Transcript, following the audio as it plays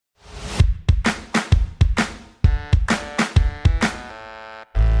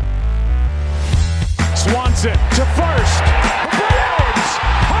Robinson to first. The Braves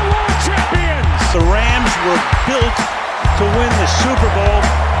are world champions. The Rams were built to win the Super Bowl,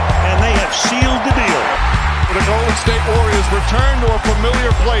 and they have sealed the deal. The Golden State Warriors return to a familiar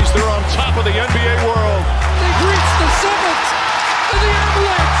place. They're on top of the NBA world. They've reached the summit, and the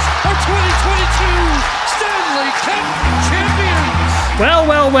Avalanche are 2022 Stanley Cup champions.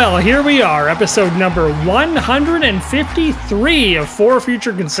 Well, here we are, episode number 153 of Four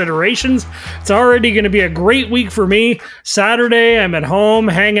Future Considerations. It's already going to be a great week for me. Saturday, I'm at home,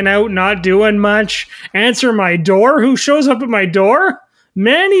 hanging out, not doing much. Answer my door. Who shows up at my door?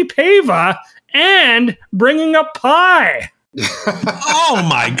 Manny Pava, and bringing up pie. Oh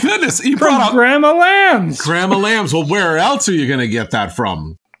my goodness. He From brought up Grandma Lamb's. Grandma Lamb's. Well, where else are you going to get that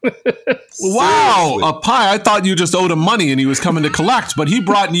from? Wow, a pie. I thought you just owed him money and he was coming to collect, but he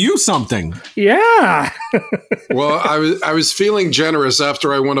brought you something. Yeah. Well, I was feeling generous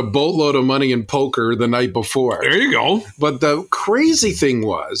after I won a boatload of money in poker the night before. There you go. But the crazy thing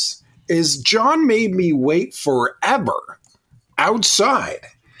is John made me wait forever outside.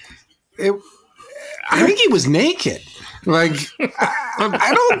 I think he was naked. Like,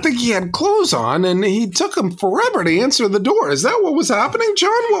 I don't think he had clothes on, and he took him forever to answer the door. Is that what was happening, John?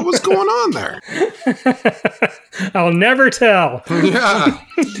 What was going on there? I'll never tell. Yeah.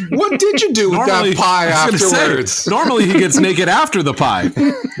 What did you do with that pie afterwards? Normally he gets naked after the pie.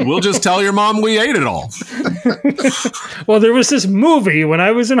 We'll just tell your mom we ate it all. Well, there was this movie when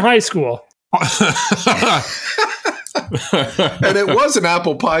I was in high school. And it was an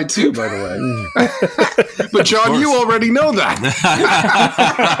apple pie too, by the way. But John, you already know that.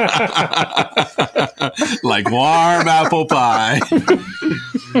 Like warm apple pie.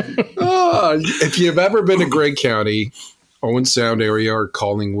 If you've ever been to Grey County, Owen Sound area, or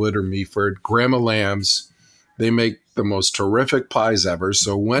Collingwood or Meaford, Grandma Lamb's, they make the most terrific pies ever.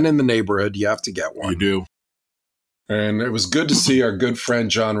 So when in the neighborhood, you have to get one. You do. And it was good to see our good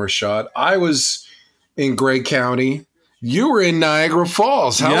friend John Rashad. I was in Grey County. You were in Niagara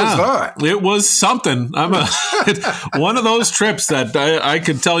Falls. How was that? It was something. One of those trips that I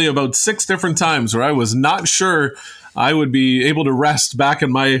could tell you about 6 different times where I was not sure I would be able to rest back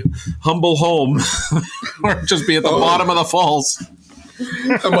in my humble home or just be at the bottom of the falls.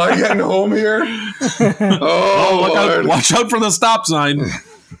 Am I getting home here? Watch out for the stop sign.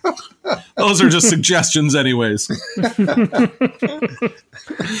 Those are just suggestions anyways. But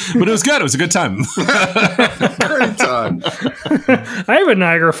it was good. It was a good time. Great time. I have a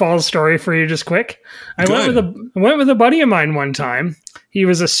Niagara Falls story for you just quick. I went with a buddy of mine one time. He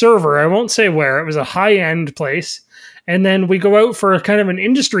was a server. I won't say where. It was a high-end place. And then we go out for a kind of an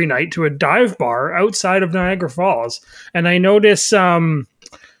industry night to a dive bar outside of Niagara Falls. And I notice 2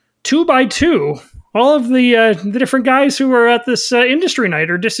 by 2 all of the different guys who were at this industry night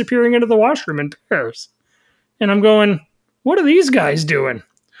are disappearing into the washroom in pairs. And I'm going, what are these guys doing?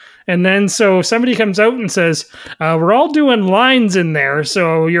 And then so somebody comes out and says, we're all doing lines in there,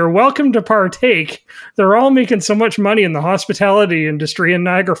 so you're welcome to partake. They're all making so much money in the hospitality industry in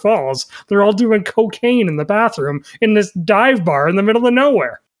Niagara Falls. They're all doing cocaine in the bathroom in this dive bar in the middle of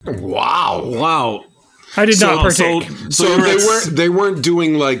nowhere. Wow. I did not partake. So they weren't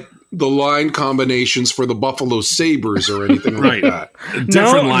doing like the line combinations for the Buffalo Sabres or anything like that.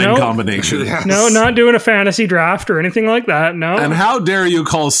 Different line combination. Yes. No, not doing a fantasy draft or anything like that. No. And how dare you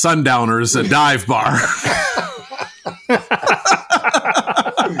call Sundowners a dive bar?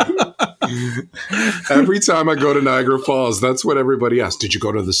 Every time I go to Niagara Falls, that's what everybody asks. Did you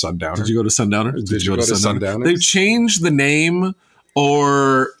go to the Sundowner? Did you go to Sundowner? Did you go to Sundowner? They've changed the name,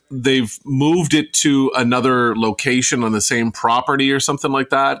 or they've moved it to another location on the same property or something like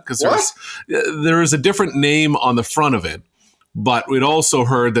that. Because there is a different name on the front of it. But we'd also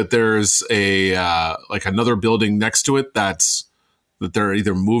heard that there's a like another building next to it that they're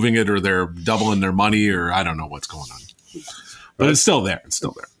either moving it or they're doubling their money, or I don't know what's going on. But it's still there. It's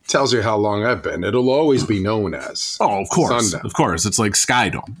still there. Tells you how long I've been. It'll always be known as. Oh, of course. Sundown. Of course. It's like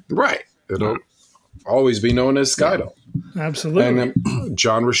Skydome. Right. It'll always be known as Skydome. Absolutely. And then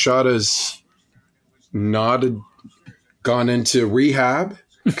John Rashad has not gone into rehab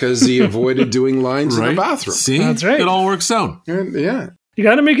because he avoided doing lines in the bathroom. See? That's right. It all works out. Yeah. You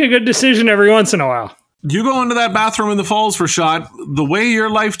got to make a good decision every once in a while. You go into that bathroom in the Falls, Rashad, the way your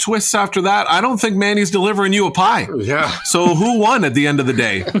life twists after that, I don't think Manny's delivering you a pie. Yeah. So who won at the end of the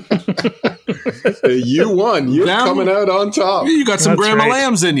day? You won. You're coming out on top. You got some That's Grandma right.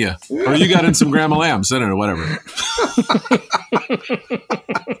 Lambs in you. Or you got in some Grandma Lambs. I don't know, whatever.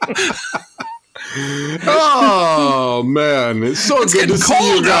 Oh man, it's so good to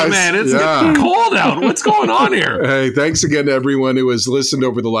see you guys. Out, man. It's getting cold out. What's going on here? Hey, thanks again to everyone who has listened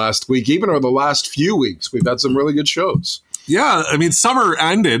over the last week, even over the last few weeks. We've had some really good shows. Yeah, I mean, summer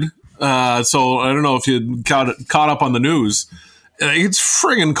ended, so I don't know if you caught up on the news. It's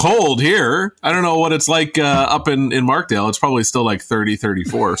friggin' cold here. I don't know what it's like up in Markdale. It's probably still like 30,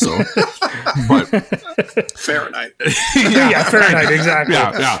 34. So, but Fahrenheit. Yeah, Fahrenheit, exactly.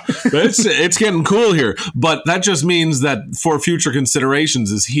 Yeah. It's getting cool here. But that just means that for future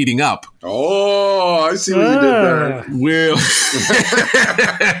considerations is heating up. Oh, I see what you did there.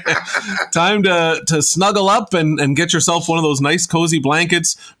 Time to snuggle up and get yourself one of those nice cozy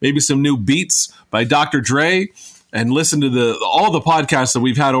blankets, maybe some new Beats by Dr. Dre. And listen to all the podcasts that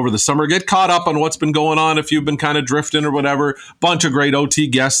we've had over the summer. Get caught up on what's been going on if you've been kind of drifting or whatever. Bunch of great OT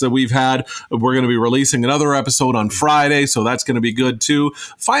guests that we've had. We're going to be releasing another episode on Friday, so that's going to be good too.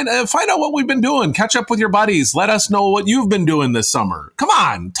 Find out what we've been doing. Catch up with your buddies. Let us know what you've been doing this summer. Come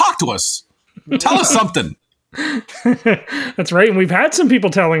on, talk to us. Tell us something. That's right. And we've had some people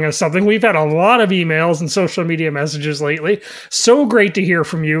telling us something. We've had a lot of emails and social media messages lately. So great to hear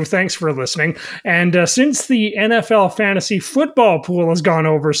from you. Thanks for listening. And since the NFL fantasy football pool has gone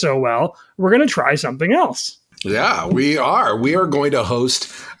over so well, we're going to try something else. Yeah, we are. We are going to host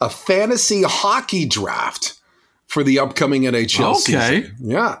a fantasy hockey draft for the upcoming NHL season.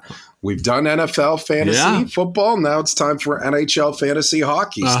 Yeah. We've done NFL fantasy football. Now it's time for NHL fantasy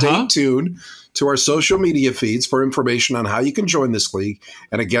hockey. Stay tuned to our social media feeds for information on how you can join this league.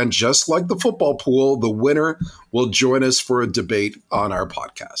 And again, just like the football pool, the winner will join us for a debate on our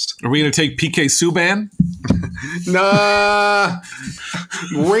podcast. Are we going to take PK Subban? Nah.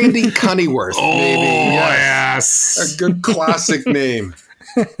 Randy Cunnyworth, maybe. Yes. A good classic name.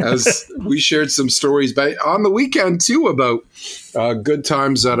 As we shared some stories on the weekend, too, about good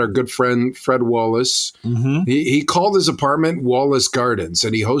times that our good friend Fred Wallace, he called his apartment Wallace Gardens,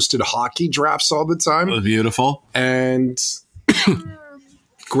 and he hosted hockey drafts all the time. Oh, beautiful. And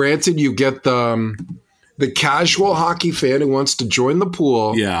granted, you get the casual hockey fan who wants to join the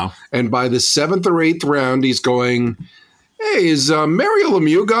pool. Yeah. And by the 7th or 8th round, he's going, hey, is Mario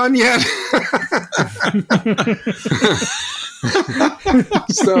Lemieux gone yet?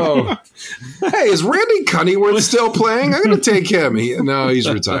 So, hey, is Randy Cunnyworth still playing? I'm going to take him. No, he's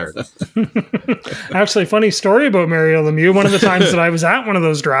retired. Actually, funny story about Mario Lemieux. One of the times that I was at one of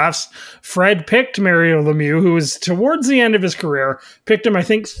those drafts, Fred picked Mario Lemieux, who was towards the end of his career, picked him, I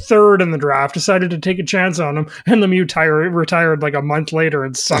think, 3rd in the draft, decided to take a chance on him, and Lemieux retired like a month later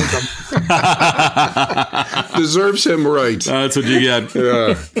and sunk him. Deserves him right. That's what you get.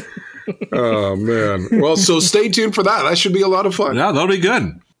 Yeah. Oh, man. Well, so stay tuned for that. That should be a lot of fun. Yeah, that'll be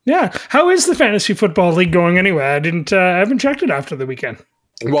good. Yeah. How is the fantasy football league going anyway? I haven't checked it after the weekend.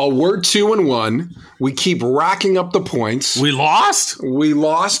 Well, we're 2-1. We keep racking up the points. We lost? We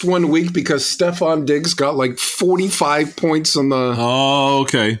lost one week because Stefan Diggs got like 45 points on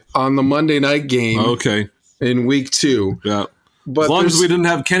the on the Monday night game. Okay. In week 2. Yeah. But as long as we didn't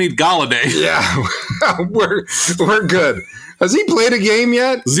have Kenny Galladay. Yeah. we're good. Has he played a game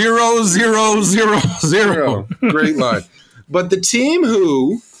yet? 0-0-0-0. Great line. But the team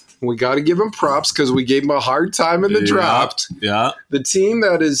who, we got to give him props because we gave him a hard time in the draft. Yeah. The team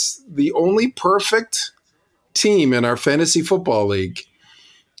that is the only perfect team in our fantasy football league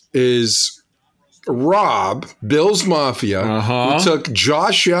is Rob, Bills Mafia, who took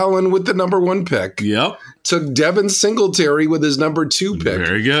Josh Allen with the number 1 pick. Yep. Took Devin Singletary with his number 2 pick.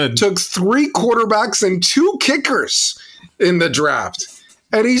 Very good. Took 3 quarterbacks and 2 kickers in the draft.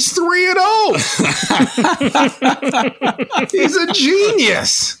 And he's 3-0. He's a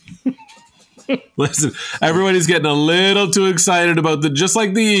genius. Listen, everybody's getting a little too excited about just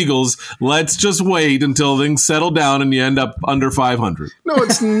like the Eagles. Let's just wait until things settle down and you end up under 500. No,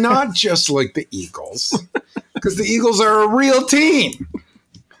 it's not just like the Eagles. Because the Eagles are a real team.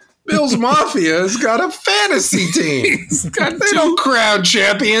 Bills Mafia has got a fantasy team. They don't crown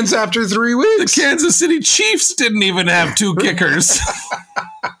champions after 3 weeks. The Kansas City Chiefs didn't even have 2 kickers.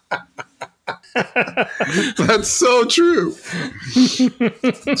 That's so true.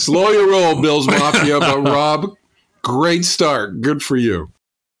 Slow your roll, Bills Mafia. But Rob, great start. Good for you.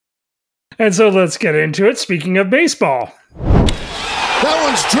 And so let's get into it. Speaking of baseball. That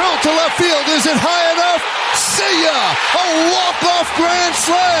one's drilled to left field. Is it high enough? See ya! A walk-off grand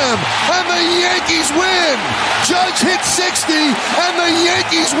slam! And the Yankees win! Judge hit 60, and the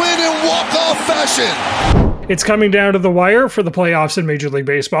Yankees win in walk-off fashion! It's coming down to the wire for the playoffs in Major League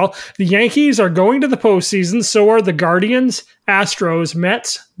Baseball. The Yankees are going to the postseason, so are the Guardians, Astros,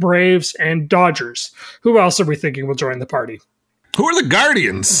 Mets, Braves, and Dodgers. Who else are we thinking will join the party? Who are the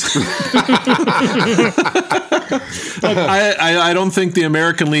Guardians? I don't think the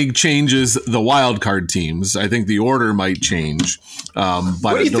American League changes the wild card teams. I think the order might change. But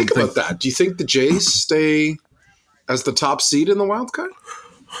what do you think about that? Do you think the Jays stay as the top seed in the wild card?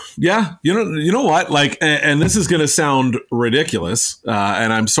 Yeah, you know what? Like, and this is going to sound ridiculous,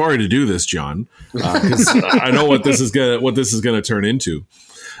 and I'm sorry to do this, John, because I know what this is going to turn into.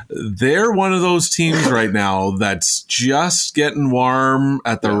 They're one of those teams right now that's just getting warm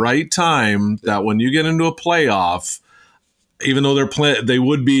at the right time. That when you get into a playoff, even though they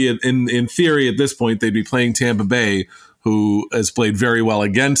would be in theory at this point, they'd be playing Tampa Bay, who has played very well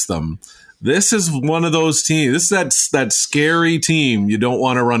against them. This is one of those teams. This is that scary team you don't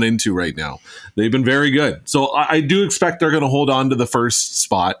want to run into right now. They've been very good. So I do expect they're going to hold on to the first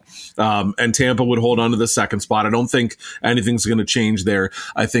spot, and Tampa would hold on to the second spot. I don't think anything's going to change there.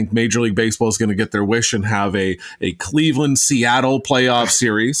 I think Major League Baseball is going to get their wish and have a Cleveland-Seattle playoff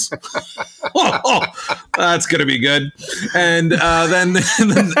series. That's going to be good. And then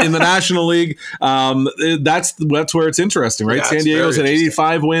in the National League, that's where it's interesting, right? Yeah, San Diego's at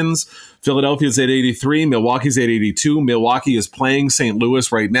 85 wins. Philadelphia's at 83. Milwaukee's at 82. Milwaukee is playing St.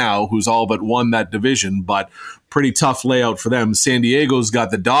 Louis right now, who's all but won that division, but pretty tough layout for them. San Diego's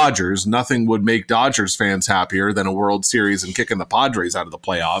got the Dodgers. Nothing would make Dodgers fans happier than a World Series and kicking the Padres out of the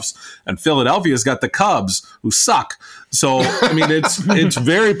playoffs. And Philadelphia's got the Cubs, who suck. So, I mean, it's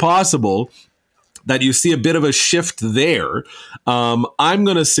very possible that you see a bit of a shift there. I'm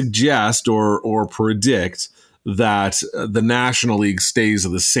going to suggest or predict that the National League stays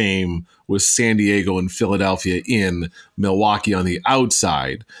the same with San Diego and Philadelphia in, Milwaukee on the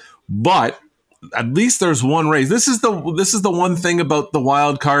outside. But at least there's one race. This is the one thing about the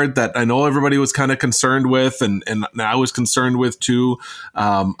wild card that I know everybody was kind of concerned with, and I was concerned with too.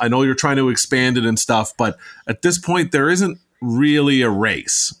 I know you're trying to expand it and stuff, but at this point there isn't really a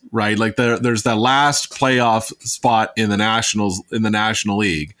race, right? Like there's that last playoff spot in the National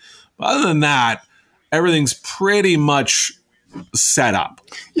League. But other than that, everything's pretty much set up.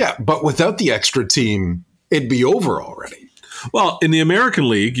 Yeah, but without the extra team, it'd be over already. Well, in the American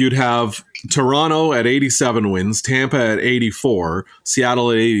League, you'd have Toronto at 87 wins, Tampa at 84, Seattle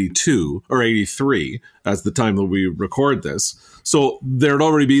at 82 or 83 as the time that we record this. So there'd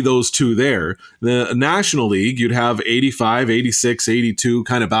already be those two there. The National League, you'd have 85, 86, 82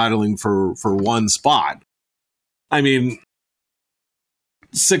 kind of battling for one spot. I mean,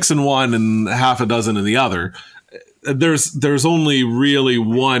 6 in one and half a dozen in the other. There's only really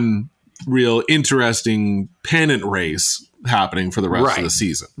one real interesting pennant race happening for the rest of the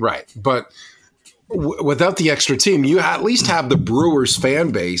season. Right. But without the extra team, you at least have the Brewers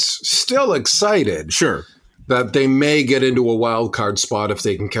fan base still excited. Sure. That they may get into a wild card spot if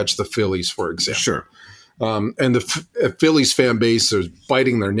they can catch the Phillies, for example. Sure. And the Phillies fan base is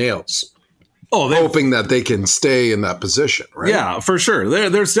biting their nails. Hoping that they can stay in that position, right? Yeah, for sure.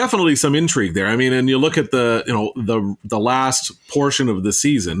 There's definitely some intrigue there. I mean, and you look at the last portion of the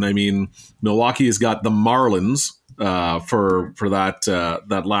season. I mean, Milwaukee has got the Marlins for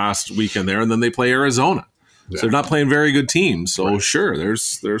that last weekend there, and then they play Arizona. Yeah. So they're not playing very good teams. So sure,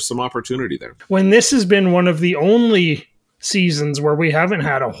 there's some opportunity there. When this has been one of the only seasons where we haven't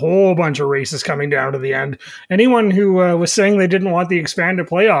had a whole bunch of races coming down to the end. Anyone who was saying they didn't want the expanded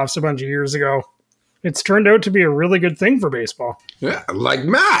playoffs a bunch of years ago, it's turned out to be a really good thing for baseball. Yeah, like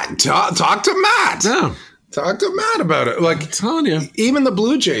Matt. Talk to Matt. Yeah. Talk to Matt about it. Like, I'm telling you. Even the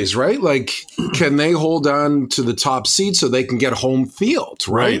Blue Jays, right? Like, can they hold on to the top seed so they can get home field,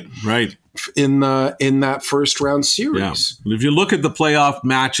 right? Right. In that first round series. Yeah. If you look at the playoff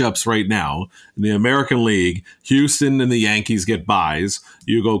matchups right now in the American League, Houston and the Yankees get byes.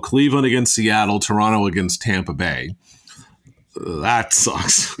 You go Cleveland against Seattle, Toronto against Tampa Bay. That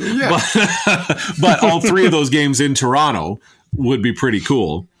sucks. Yeah. But all three of those games in Toronto would be pretty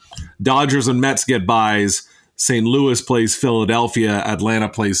cool. Dodgers and Mets get byes. St. Louis plays Philadelphia. Atlanta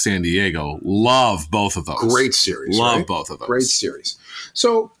plays San Diego. Love both of those. Great series. Love both of those. Great series.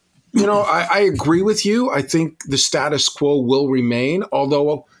 So, I agree with you. I think the status quo will remain,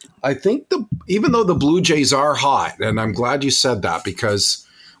 although I think even though the Blue Jays are hot, and I'm glad you said that because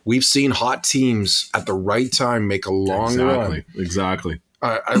we've seen hot teams at the right time make a long run. Exactly.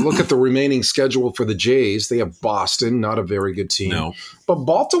 I look at the remaining schedule for the Jays. They have Boston, not a very good team. No. But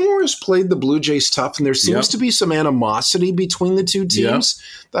Baltimore has played the Blue Jays tough, and there seems to be some animosity between the two teams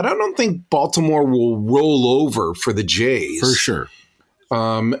that I don't think Baltimore will roll over for the Jays. For sure.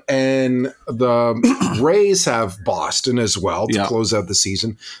 And the Rays have Boston as well to close out the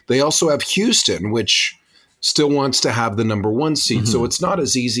season. They also have Houston, which still wants to have the number one seed. Mm-hmm. So it's not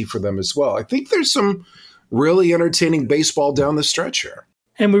as easy for them as well. I think there's some really entertaining baseball down the stretch here.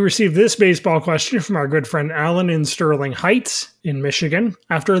 And we received this baseball question from our good friend Alan in Sterling Heights in Michigan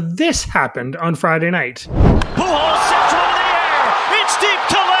after this happened on Friday night. Pujols sends one in the air. It's deep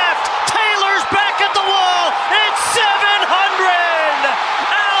to left. Taylor's back at the wall. It's 700.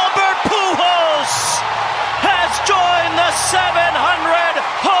 Albert Pujols has joined the 700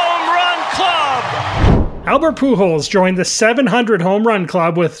 home run club. Albert Pujols joined the 700 home run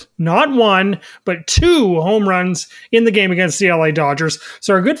club with not one, but 2 home runs in the game against the LA Dodgers.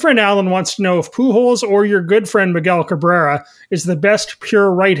 So our good friend Alan wants to know if Pujols or your good friend Miguel Cabrera is the best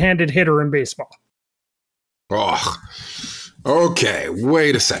pure right-handed hitter in baseball. Oh, okay.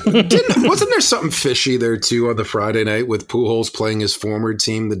 Wait a second. Wasn't there something fishy there too on the Friday night with Pujols playing his former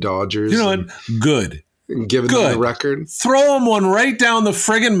team, the Dodgers? You know what? Good. Giving them the record. Throw him one right down the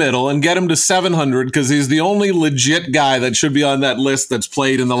friggin' middle and get him to 700 because he's the only legit guy that should be on that list that's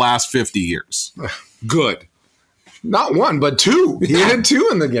played in the last 50 years. Good. Not one, but 2. He had 2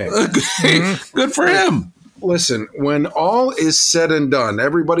 in the game. Good for him. Listen, when all is said and done,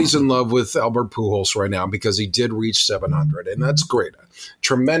 everybody's in love with Albert Pujols right now because he did reach 700, and that's great.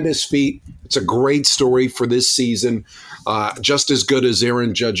 Tremendous feat. It's a great story for this season. Just as good as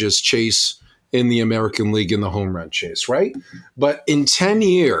Aaron Judge's chase in the American League in the home run chase, right? But in 10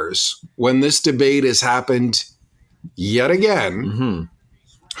 years, when this debate has happened yet again,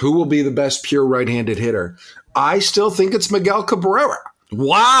 who will be the best pure right-handed hitter? I still think it's Miguel Cabrera.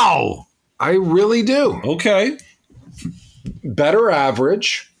 Wow. I really do. Okay. Better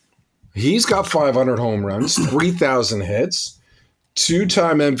average. He's got 500 home runs, 3,000 hits,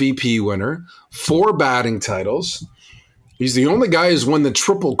 2-time MVP winner, 4 batting titles. He's the only guy who's won the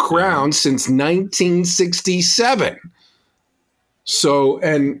Triple Crown since 1967. So,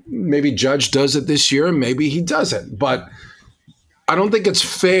 and maybe Judge does it this year, and maybe he doesn't. But I don't think it's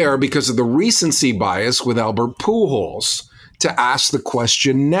fair because of the recency bias with Albert Pujols to ask the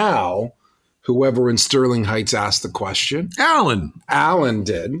question now. Whoever in Sterling Heights asked the question. Alan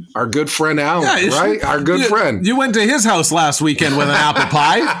did. Our good friend Alan, right? Our good friend. You went to his house last weekend with an apple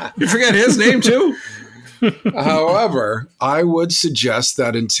pie. You forget his name, too? However, I would suggest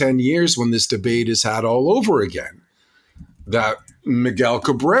that in 10 years, when this debate is had all over again, that Miguel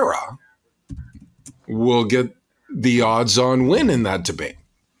Cabrera will get the odds-on win in that debate.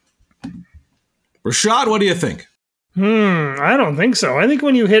 Rashad, what do you think? I don't think so. I think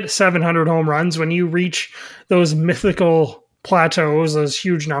when you hit 700 home runs, when you reach those mythical plateaus, those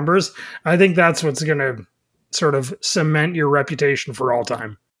huge numbers, I think that's what's going to sort of cement your reputation for all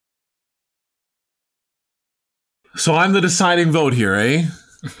time. So I'm the deciding vote here, eh?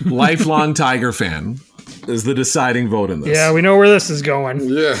 Lifelong Tiger fan is the deciding vote in this. Yeah, we know where this is going.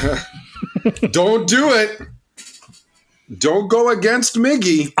 Yeah. Don't do it. Don't go against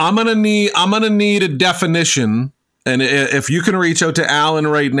Miggy. I'm gonna need a definition, and if you can reach out to Alan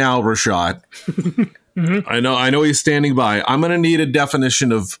right now, Rashad. I know he's standing by. I'm gonna need a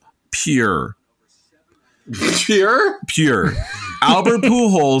definition of pure. Pure. Albert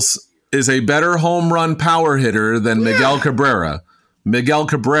Pujols is a better home run power hitter than Miguel Cabrera. Miguel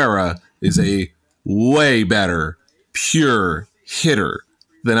Cabrera is a way better pure hitter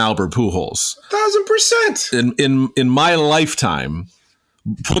than Albert Pujols. 1,000%. In my lifetime,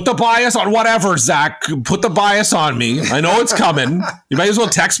 put the bias on whatever, Zach. Put the bias on me. I know it's coming. You might as well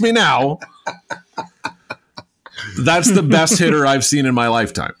text me now. That's the best hitter I've seen in my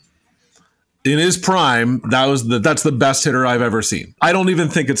lifetime. In his prime, that's the best hitter I've ever seen. I don't even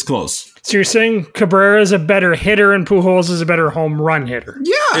think it's close. So you're saying Cabrera is a better hitter and Pujols is a better home run hitter?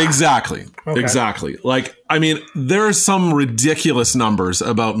 Yeah. Exactly. Okay. Exactly. Like, I mean, there are some ridiculous numbers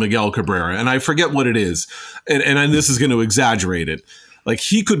about Miguel Cabrera, and I forget what it is. And this is going to exaggerate it. Like,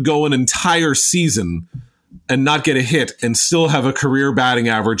 he could go an entire season and not get a hit and still have a career batting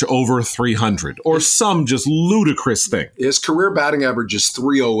average over 300 or some just ludicrous thing. His career batting average is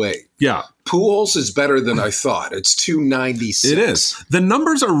 308. Yeah. Pujols is better than I thought. It's 296. It is. The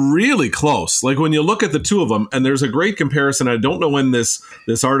numbers are really close. Like when you look at the two of them, and there's a great comparison. I don't know when this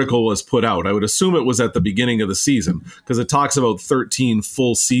article was put out. I would assume it was at the beginning of the season because it talks about 13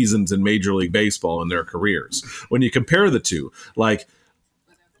 full seasons in Major League Baseball in their careers. When you compare the two, like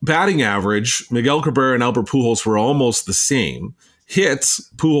batting average, Miguel Cabrera and Albert Pujols were almost the same.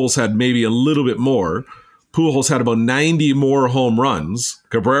 Hits, Pujols had maybe a little bit more. Pujols had about 90 more home runs.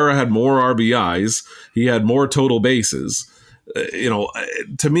 Cabrera had more RBIs. He had more total bases.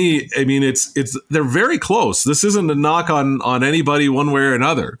 To me, I mean, they're very close. This isn't a knock on anybody one way or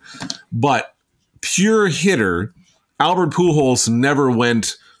another. But pure hitter, Albert Pujols never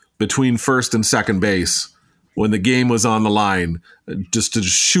went between first and second base when the game was on the line just to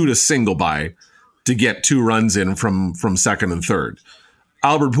shoot a single by. to get 2 runs in from second and third.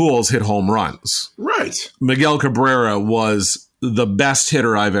 Albert Pujols hit home runs. Right. Miguel Cabrera was the best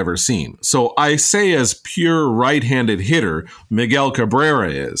hitter I've ever seen. So I say as pure right-handed hitter, Miguel Cabrera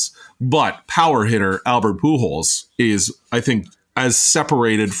is, but power hitter Albert Pujols is, I think, as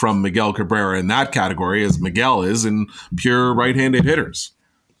separated from Miguel Cabrera in that category as Miguel is in pure right-handed hitters.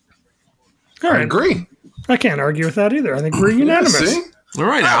 All right. I agree. I can't argue with that either. I think we're unanimous. See? All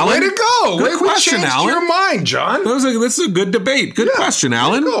right, Alan. Way to go. Good question, Alan. Your mind, John. This is a good debate. Good question,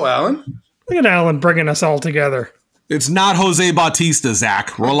 Alan. Go, Alan. Look at Alan bringing us all together. It's not Jose Bautista,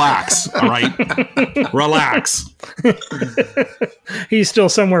 Zach. Relax, all right? Relax. He's still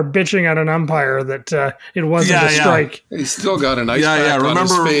somewhere bitching at an umpire that it wasn't a strike. He's still got an ice pack on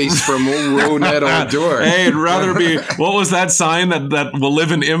his face from Ronette Odor. Hey, it'd rather be, what was that sign that will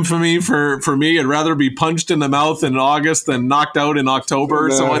live in infamy for me? I'd rather be punched in the mouth in August than knocked out in October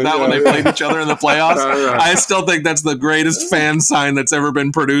or something like that when they played each other in the playoffs. I still think that's the greatest fan sign that's ever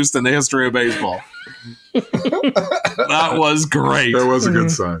been produced in the history of baseball. That was great. That was a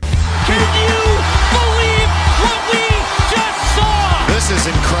good sign. Can you believe what we just saw? This is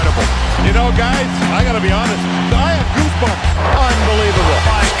incredible. You know, guys, I got to be honest. I have goosebumps. Unbelievable.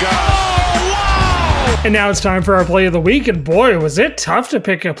 My God. Oh, wow. And now it's time for our play of the week. And boy, was it tough to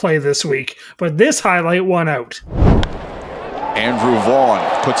pick a play this week. But this highlight won out. Andrew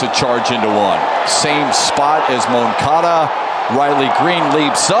Vaughn puts a charge into one. Same spot as Moncada. Riley Green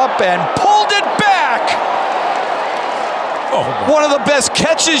leaps up and pulled it back. One of the best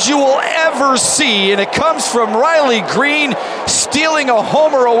catches you will ever see, and it comes from Riley Green stealing a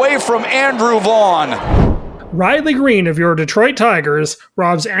homer away from Andrew Vaughn. Riley Green of your Detroit Tigers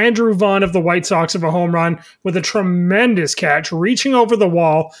robs Andrew Vaughn of the White Sox of a home run with a tremendous catch reaching over the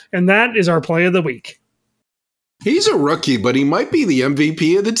wall, and that is our play of the week. He's a rookie, but he might be the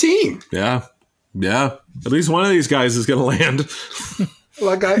MVP of the team. Yeah. At least one of these guys is going to land.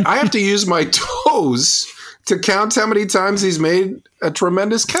 Like, I have to use my toes to count how many times he's made a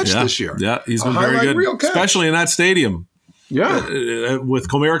tremendous catch this year. Yeah, he's been very good, especially in that stadium. Yeah. With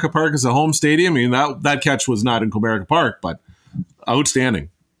Comerica Park as a home stadium, I mean, that catch was not in Comerica Park, but outstanding.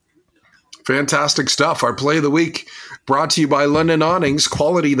 Fantastic stuff. Our play of the week brought to you by London Awnings,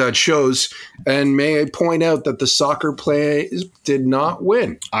 quality that shows. And may I point out that the soccer play did not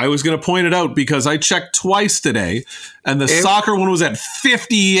win. I was going to point it out because I checked twice today, and the soccer one was at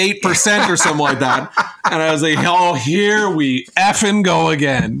 58% or something like that. And I was like, oh, here we effing go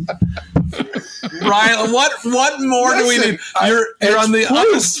again. Ryan, what more do we need? You're on the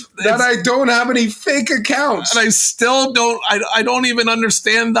that I don't have any fake accounts, and I still don't. I don't even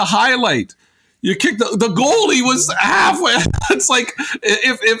understand the highlight. You kicked the goalie was halfway. It's like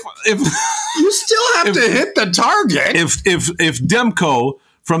if you still have to hit the target. If Demko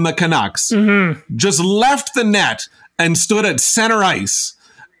from the Canucks just left the net and stood at center ice,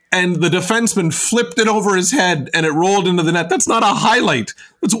 and the defenseman flipped it over his head and it rolled into the net. That's not a highlight.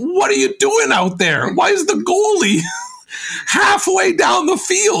 That's what are you doing out there? Why is the goalie halfway down the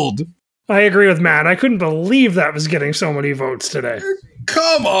field? I agree with Matt. I couldn't believe that was getting so many votes today.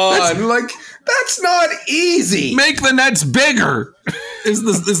 Come on, that's not easy. Make the nets bigger is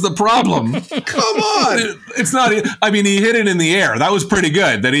the problem. Come on. It's not. I mean, he hit it in the air. That was pretty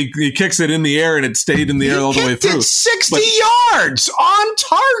good. That he kicks it in the air and it stayed in the air all the way through. It 60 yards on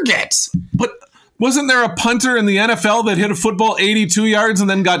target. But wasn't there a punter in the NFL that hit a football 82 yards and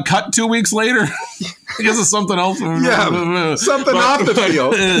then got cut 2 weeks later? I guess it's something else. Yeah, something off the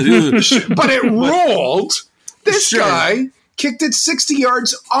field. But it rolled. This guy kicked it 60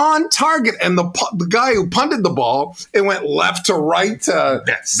 yards on target, and the guy who punted the ball, it went left to right to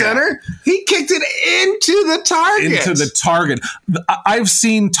center. He kicked it into the target. I've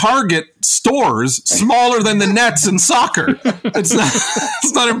seen Target stores smaller than the nets in soccer. It's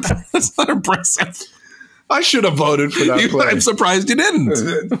not impressive. I should have voted for that play. I'm surprised you didn't.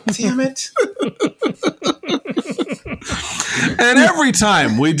 Damn it. And every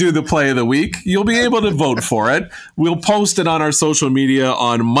time we do the play of the week, you'll be able to vote for it. We'll post it on our social media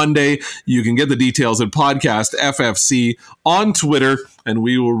on Monday. You can get the details at Podcast FFC on Twitter, and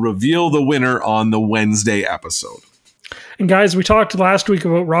we will reveal the winner on the Wednesday episode. And guys, we talked last week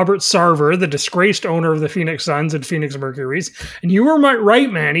about Robert Sarver, the disgraced owner of the Phoenix Suns and Phoenix Mercuries. And you were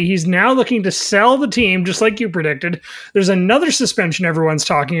right, Manny. He's now looking to sell the team, just like you predicted. There's another suspension everyone's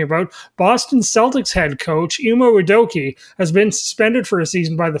talking about. Boston Celtics head coach Imo Udoka has been suspended for a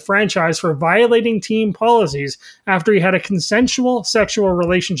season by the franchise for violating team policies after he had a consensual sexual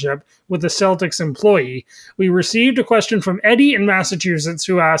relationship with a Celtics employee. We received a question from Eddie in Massachusetts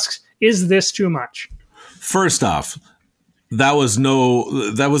who asks, is this too much? First off, that was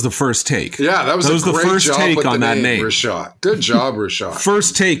the first take. Yeah, that was the first take on that name. Rashad. Good job, Rashad.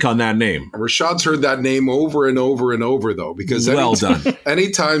 First take on that name. Rashad's heard that name over and over and over, though, because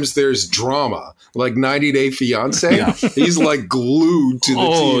anytime there's drama, like 90 Day Fiance, he's like glued to the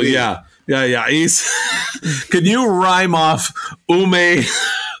TV. Yeah. Can you rhyme off Ume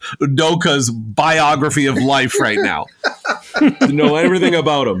Udoka's biography of life right now? You know everything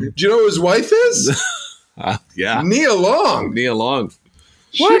about him. Do you know who his wife is? Yeah. Nia Long.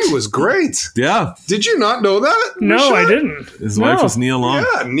 She was great. Yeah. Did you not know that? No, Rashad? I didn't. His wife was Nia Long.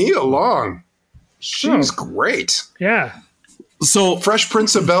 Yeah, Nia Long. She's great. Yeah. So Fresh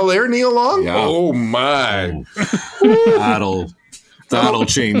Prince of Bel-Air, Nia Long? Yeah. Oh, my. That'll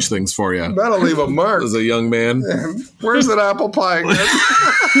change things for you. That'll leave a mark. As a young man. Where's that apple pie again?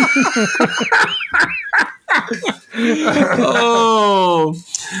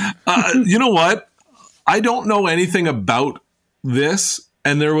 You know what? I don't know anything about this.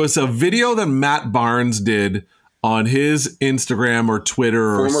 And there was a video that Matt Barnes did on his Instagram or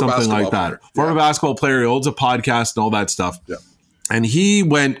Twitter or something like that. Former basketball player. He holds a podcast and all that stuff. Yeah. And he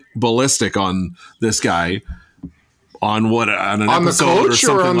went ballistic on this guy on an episode or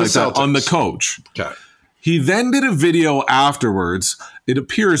something like that. On the coach. Okay. He then did a video afterwards. It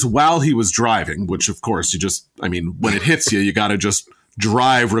appears while he was driving, which of course when it hits you, you got to just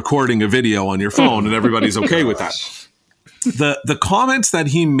drive recording a video on your phone and everybody's okay with that. The comments that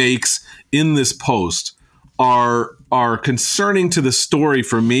he makes in this post are concerning to the story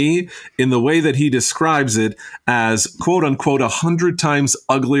for me in the way that he describes it as quote unquote 100 times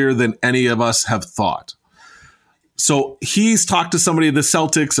uglier than any of us have thought. So he's talked to somebody at the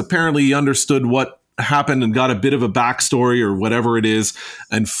Celtics. Apparently he understood what happened and got a bit of a backstory or whatever it is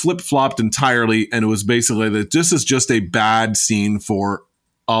and flip-flopped entirely. And it was basically that this is just a bad scene for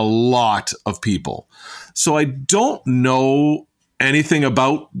a lot of people. So I don't know anything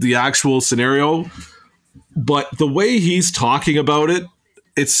about the actual scenario, but the way he's talking about it,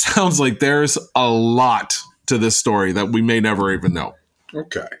 it sounds like there's a lot to this story that we may never even know.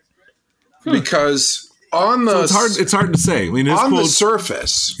 Okay. Because on the... So it's hard to say. I mean, on the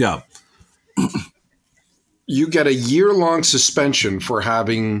surface... Yeah. You get a year-long suspension for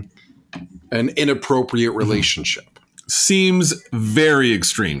having an inappropriate relationship. Seems very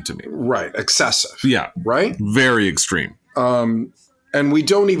extreme to me. Right. Excessive. Yeah. Right? Very extreme. And we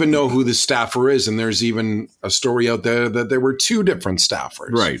don't even know who the staffer is. And there's even a story out there that there were two different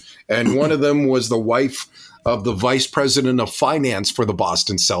staffers. Right. And one of them was the wife of the vice president of finance for the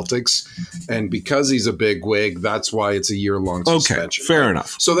Boston Celtics. And because he's a big wig, that's why it's a year-long suspension. Okay, fair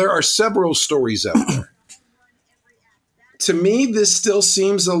enough. So there are several stories out there. To me, this still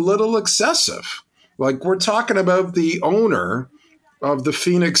seems a little excessive. Like, we're talking about the owner of the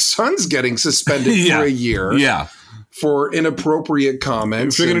Phoenix Suns getting suspended for a year. Yeah. For inappropriate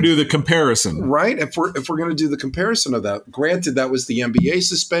comments. If you're going to do the comparison. Right? If we're going to do the comparison of that. Granted, that was the NBA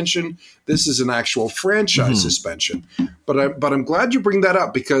suspension. This is an actual franchise suspension. But I'm glad you bring that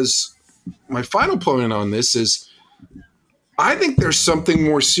up, because my final point on this is I think there's something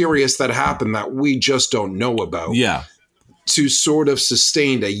more serious that happened that we just don't know about. Yeah. To sort of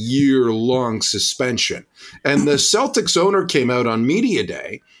sustain a year-long suspension. And the Celtics owner came out on Media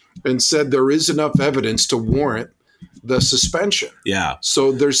Day and said there is enough evidence to warrant the suspension. Yeah.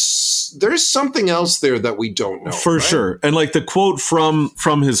 So there's something else there that we don't know. For sure. And like the quote from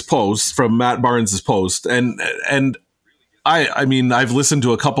his post, from Matt Barnes' post, and I mean, I've listened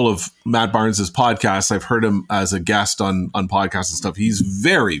to a couple of Matt Barnes' podcasts. I've heard him as a guest on podcasts and stuff. He's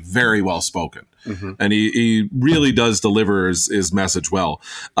very, very well spoken. Mm-hmm. And he really does deliver his message well.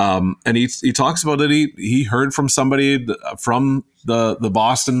 And he talks about it. He heard from somebody from the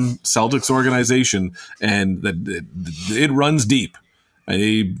Boston Celtics organization, and that it runs deep. And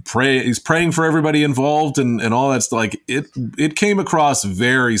he's praying for everybody involved and all that stuff. Like it came across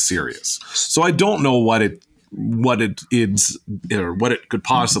very serious. So I don't know what it is or what it could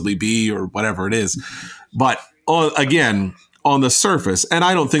possibly be or whatever it is. But again, on the surface, and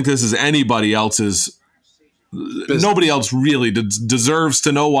I don't think this is anybody else's business. Nobody else really deserves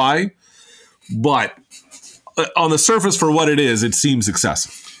to know why, but on the surface, for what it is, it seems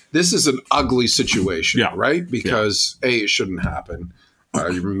excessive. This is an ugly situation, right? Because A, it shouldn't happen. You're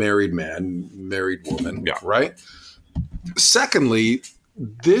a married man, married woman, right? Secondly,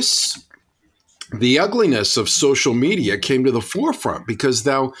 the ugliness of social media came to the forefront because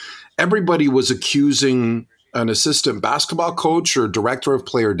now everybody was accusing an assistant basketball coach or director of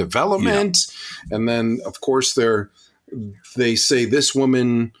player development. Yeah. And then, of course, they say this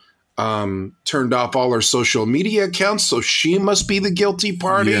woman turned off all her social media accounts, so she must be the guilty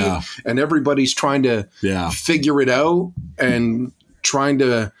party. Yeah. And everybody's trying to figure it out and trying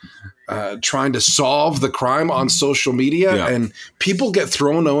to solve the crime on social media. Yeah. And people get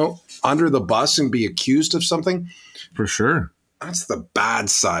thrown out under the bus and be accused of something. For sure. That's the bad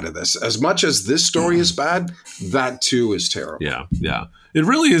side of this. As much as this story is bad, that too is terrible. Yeah, yeah. It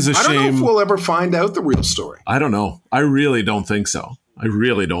really is a shame. I don't know if we'll ever find out the real story. I don't know. I really don't think so. And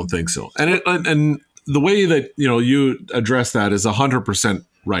the way that you address that is 100%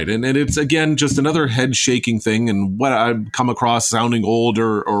 right. And it's, again, just another head shaking thing, and what I've come across sounding old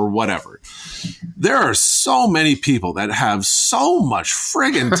or whatever. There are so many people that have so much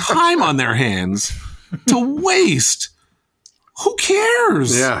friggin' time on their hands to waste. Who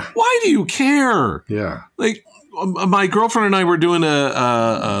cares? Yeah. Why do you care? Yeah. Like, my girlfriend and I were doing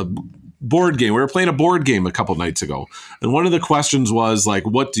a board game. We were playing a board game a couple nights ago, and one of the questions was like,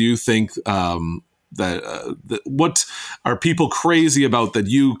 "What do you think? What are people crazy about that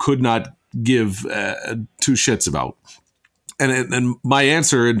you could not give two shits about?" And my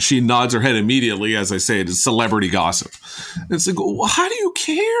answer, and she nods her head immediately as I say it, is celebrity gossip. And it's like, well, how do you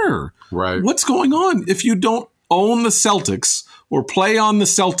care? Right. What's going on? If you don't own the Celtics or play on the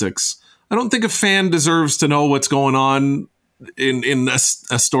Celtics, I don't think a fan deserves to know what's going on in a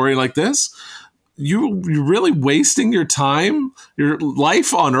story like this. You're really wasting your time, your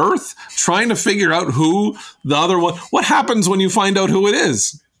life on Earth, trying to figure out who the other one. What happens when you find out who it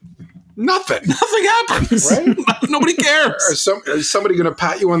is? Nothing. Nothing happens. Right? Nobody cares. Is somebody going to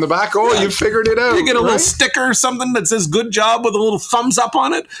pat you on the back? Oh, you figured it out. You get a little sticker or something that says "good job" with a little thumbs up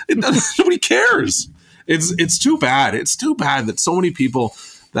on it. Nobody cares. It's too bad. It's too bad that so many people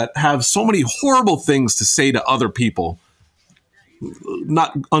that have so many horrible things to say to other people,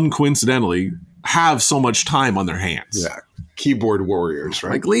 not uncoincidentally, have so much time on their hands. Yeah. Keyboard warriors,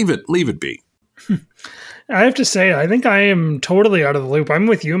 right? Like, leave it be. I have to say, I think I am totally out of the loop. I'm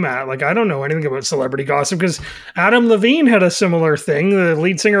with you, Matt. Like, I don't know anything about celebrity gossip because Adam Levine had a similar thing, the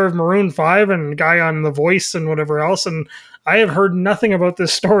lead singer of Maroon 5 and guy on The Voice and whatever else. And I have heard nothing about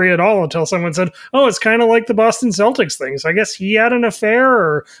this story at all until someone said, oh, it's kind of like the Boston Celtics thing. So I guess he had an affair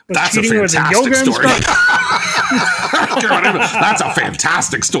or was cheating with a yoga story. instructor. That's a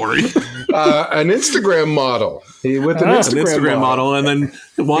fantastic story. An Instagram model. Instagram model, and then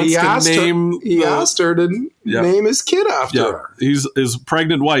he asked her to name his kid after her. His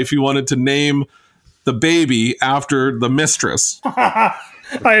pregnant wife, he wanted to name the baby after the mistress. I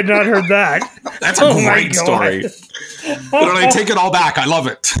had not heard that. That's a great story. But I take it all back. I love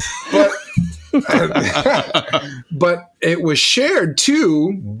it. But it was shared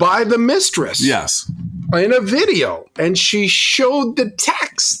too by the mistress. Yes. In a video. And she showed the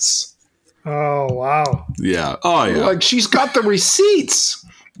texts. Oh, wow. Yeah. Oh, yeah. Like, she's got the receipts.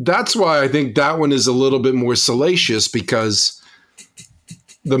 That's why I think that one is a little bit more salacious, because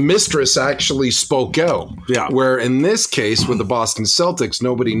the mistress actually spoke out. Yeah. Where in this case, with the Boston Celtics,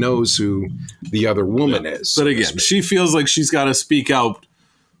 nobody knows who the other woman is. But again, she feels like she's got to speak out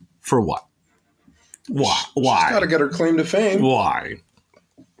for what? Why? She's got to get her claim to fame. Why?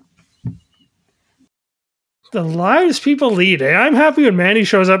 The lives people lead. I'm happy when Manny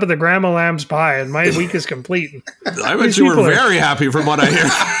shows up at the Grandma Lamb's Pie and my week is complete. I bet you were very happy from what I hear.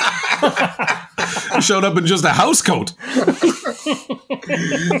 You showed up in just a house coat.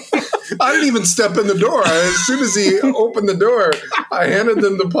 I didn't even step in the door. As soon as he opened the door, I handed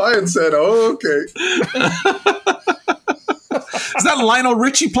them the pie and said, oh, okay. Is that Lionel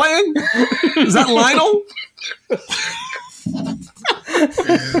Richie playing? Is that Lionel?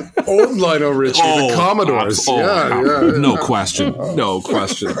 Old Lionel Richie, the Commodores. Yeah. No question. No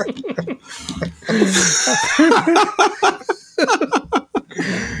question.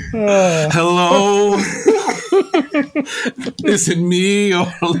 Hello. Is it me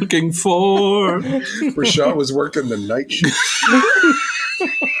you're looking for? Rashad was working the night shift.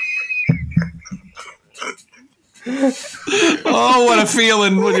 Oh, what a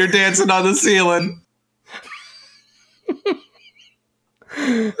feeling when you're dancing on the ceiling.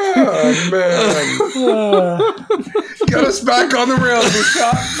 Oh, man. Get us back on the rails,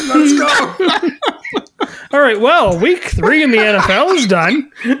 Rashad. Let's go. All right, well, week 3 in the NFL is done.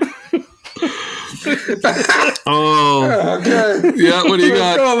 Okay. Yeah, what do you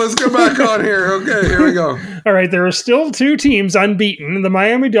got? Let's go back on here. Okay, here we go. All right, there are still 2 teams unbeaten, the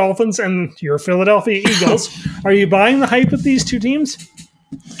Miami Dolphins and your Philadelphia Eagles. Are you buying the hype with these 2 teams?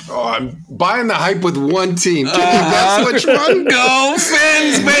 Oh, I'm buying the hype with one team. Can you guess which one? Go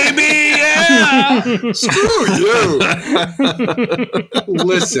Fins, baby! Yeah! Screw you.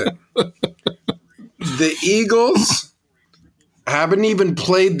 Listen, the Eagles haven't even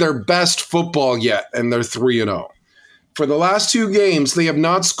played their best football yet, and they're 3-0. For the last 2 games, they have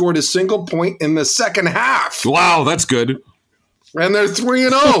not scored a single point in the second half. Wow, that's good. And they're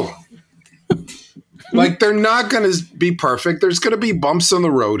 3-0. Like, they're not going to be perfect. There's going to be bumps on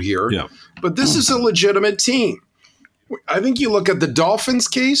the road here. Yeah. But this is a legitimate team. I think you look at the Dolphins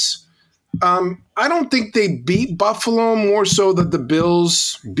case. I don't think they beat Buffalo, more so that the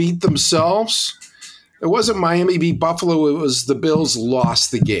Bills beat themselves. It wasn't Miami beat Buffalo. It was the Bills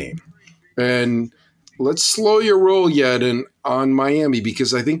lost the game. And let's slow your roll yet on Miami,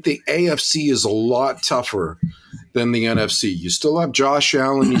 because I think the AFC is a lot tougher than the NFC. You still have Josh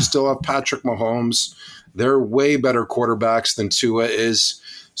Allen. You still have Patrick Mahomes. They're way better quarterbacks than Tua is.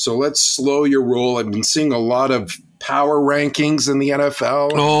 So let's slow your roll. I've been seeing a lot of power rankings in the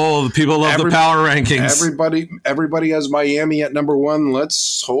NFL. Oh, the people love the power rankings. Everybody has Miami at number 1.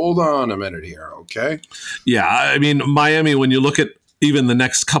 Let's hold on a minute here, okay? Yeah, I mean, Miami, when you look at even the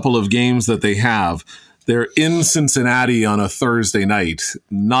next couple of games that they have, they're in Cincinnati on a Thursday night.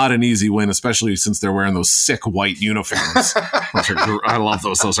 Not an easy win, especially since they're wearing those sick white uniforms. I love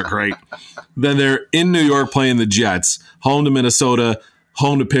those. Those are great. Then they're in New York playing the Jets, home to Minnesota,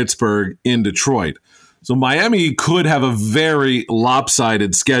 home to Pittsburgh, in Detroit. So Miami could have a very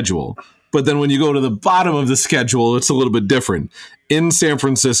lopsided schedule. But then when you go to the bottom of the schedule, it's a little bit different. In San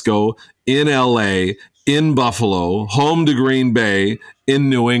Francisco, in LA, in Buffalo, home to Green Bay, in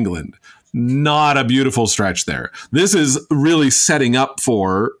New England. Not a beautiful stretch there. This is really setting up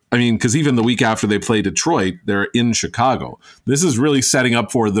for, because even the week after they play Detroit, they're in Chicago. This is really setting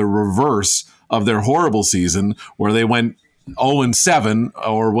up for the reverse of their horrible season where they went 0-7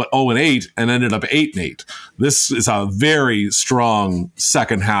 or 0-8 and ended up 8-8. This is a very strong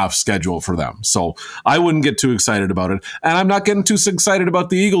second half schedule for them. So I wouldn't get too excited about it. And I'm not getting too excited about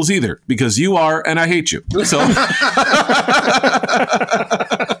the Eagles either, because you are, and I hate you. So, so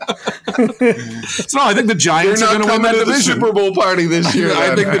no, I think the Giants are going to win that division. Super Bowl party this year.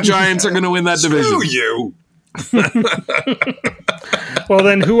 I think the Giants are going to win that division. Screw you. Well,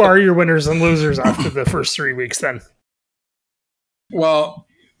 then who are your winners and losers after the first 3 weeks then? Well,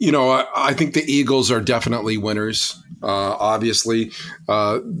 I think the Eagles are definitely winners. Obviously,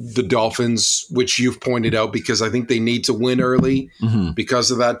 the Dolphins, which you've pointed out, because I think they need to win early because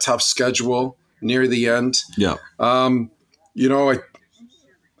of that tough schedule near the end. Yeah.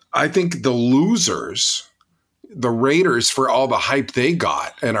 I think the losers, the Raiders, for all the hype they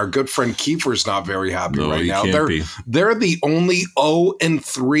got, and our good friend Kiefer's not very happy right now. They're the only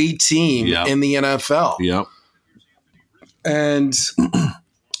 0-3 team in the NFL. Yep. And,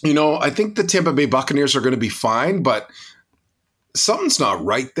 I think the Tampa Bay Buccaneers are going to be fine, but something's not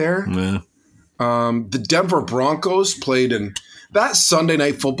right there. Yeah. The Denver Broncos played in that Sunday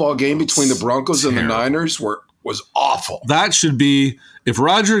night football game between the Broncos and the Niners was awful. That should be, if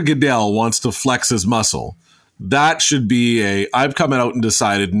Roger Goodell wants to flex his muscle, that should be I've come out and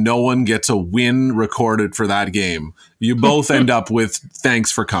decided no one gets a win recorded for that game. You both end up with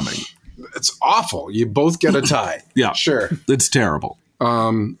thanks for coming. It's awful. You both get a tie. Yeah. Sure. It's terrible.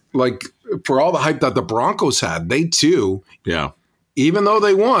 For all the hype that the Broncos had, they too. Yeah. Even though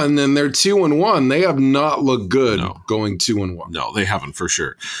they won and they're 2-1, they have not looked good going 2-1. No, they haven't for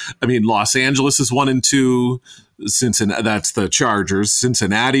sure. Los Angeles is 1-2. Cincinnati, that's the Chargers.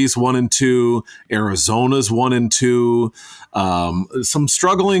 Cincinnati's 1-2. Arizona's 1-2. Some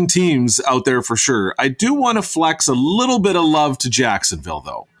struggling teams out there for sure. I do want to flex a little bit of love to Jacksonville,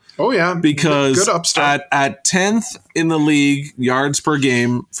 though. Oh, yeah. Because good upstart. at 10th in the league, yards per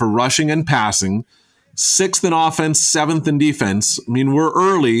game for rushing and passing, 6th in offense, 7th in defense. We're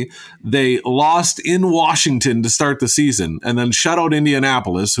early. They lost in Washington to start the season and then shut out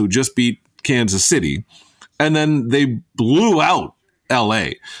Indianapolis, who just beat Kansas City. And then they blew out LA.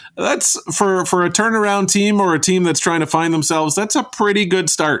 That's for a turnaround team or a team that's trying to find themselves. That's a pretty good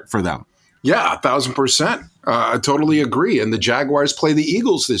start for them. Yeah, 1,000%. I totally agree. And the Jaguars play the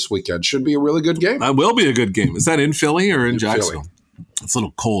Eagles this weekend. Should be a really good game. That will be a good game. Is that in Philly or in Jacksonville? Philly. It's a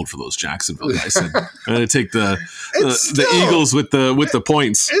little cold for those Jacksonville guys. I'm going to take the Eagles with the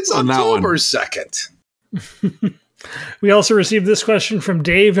points. It's on October 2nd. We also received this question from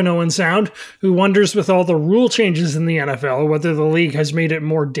Dave in Owen Sound, who wonders, with all the rule changes in the NFL, whether the league has made it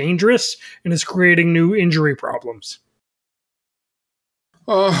more dangerous and is creating new injury problems.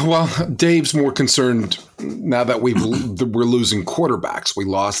 Well, Dave's more concerned now that we're losing quarterbacks. We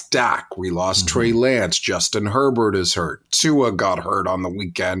lost Dak. We lost Trey Lance. Justin Herbert is hurt. Tua got hurt on the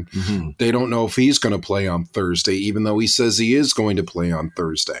weekend. They don't know if he's going to play on Thursday, even though he says he is going to play on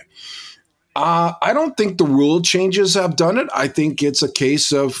Thursday. I don't think the rule changes have done it. I think it's a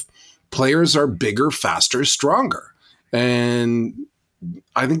case of players are bigger, faster, stronger. And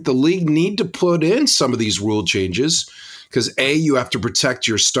I think the league need to put in some of these rule changes because, A, you have to protect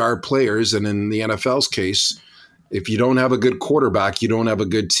your star players. And in the NFL's case, if you don't have a good quarterback, you don't have a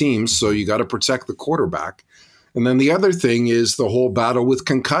good team. So you got to protect the quarterback. And then the other thing is the whole battle with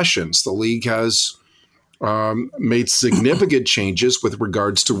concussions. The league has made significant changes with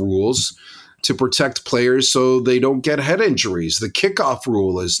regards to rules to protect players so they don't get head injuries. The kickoff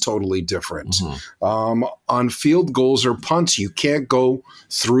rule is totally different. On field goals or punts, you can't go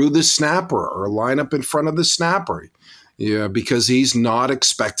through the snapper or line up in front of the snapper because he's not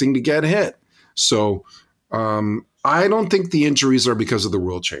expecting to get hit. So I don't think the injuries are because of the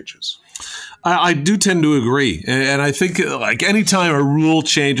rule changes. I do tend to agree. And I think like anytime a rule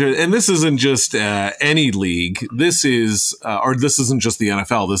change, and this isn't just any league, this is, or this isn't just the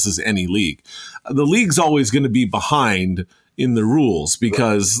NFL, this is any league. The league's always going to be behind in the rules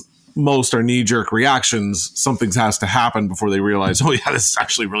because most are knee-jerk reactions. Something has to happen before they realize, oh yeah, this is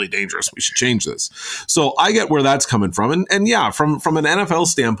actually really dangerous. We should change this. So I get where that's coming from. And yeah, from an NFL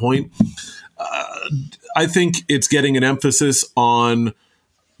standpoint, I think it's getting an emphasis on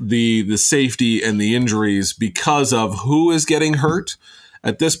the safety and the injuries because of who is getting hurt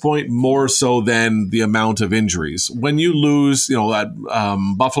at this point, more so than the amount of injuries. When you lose,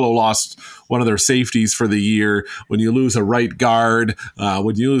 that Buffalo lost one of their safeties for the year. When you lose a right guard,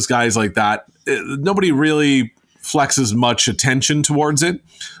 when you lose guys like that, nobody really flexes much attention towards it.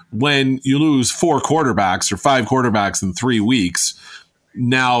 When you lose 4 quarterbacks or 5 quarterbacks in 3 weeks,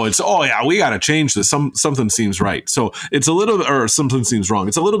 now it's, oh yeah, we got to change this. Something seems right. So it's a little, or something seems wrong.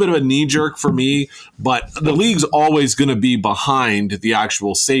 It's a little bit of a knee jerk for me, but the league's always going to be behind the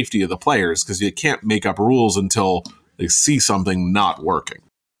actual safety of the players because you can't make up rules until they see something not working.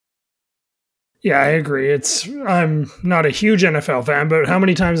 Yeah, I agree. I'm not a huge NFL fan, but how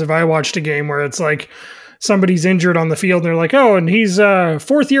many times have I watched a game where it's like somebody's injured on the field and they're like, oh, and he's a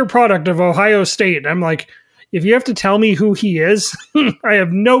 4th-year product of Ohio State. And I'm like, if you have to tell me who he is, I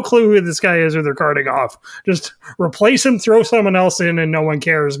have no clue who this guy is or they're carting off. Just replace him, throw someone else in, and no one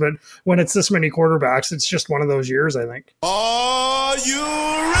cares. But when it's this many quarterbacks, it's just one of those years, I think. Are you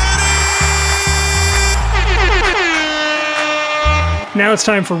ready? Now it's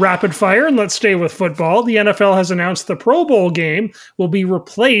time for rapid fire, and let's stay with football. The NFL has announced the Pro Bowl game will be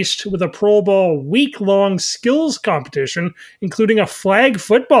replaced with a Pro Bowl week-long skills competition, including a flag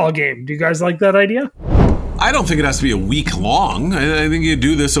football game. Do you guys like that idea? I don't think it has to be a week long. I think you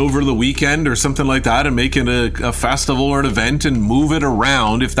do this over the weekend or something like that and make it a festival or an event and move it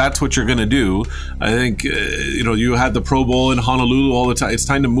around if that's what you're going to do. I think, you had the Pro Bowl in Honolulu all the time. It's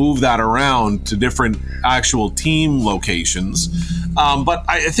time to move that around to different actual team locations. But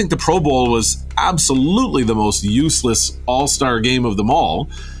I think the Pro Bowl was absolutely the most useless all-star game of them all.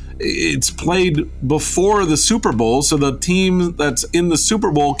 It's played before the Super Bowl, so the team that's in the Super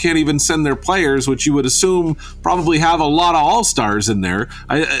Bowl can't even send their players, which you would assume probably have a lot of all-stars in there.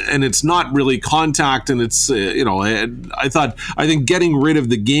 And it's not really contact, and it's, I think getting rid of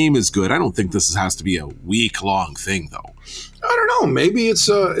the game is good. I don't think this has to be a week-long thing, though. I don't know. Maybe it's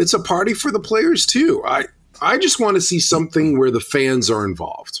a party for the players, too. I just want to see something where the fans are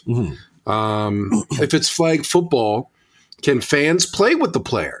involved. If it's flag football, can fans play with the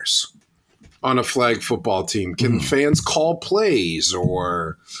players on a flag football team? Can fans call plays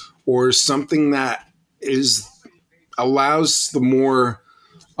or something that allows the more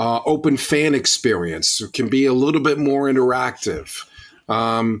open fan experience? It can be a little bit more interactive.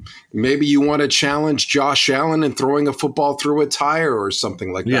 Maybe you want to challenge Josh Allen in throwing a football through a tire or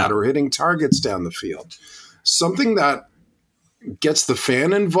something like that, or hitting targets down the field. Something that gets the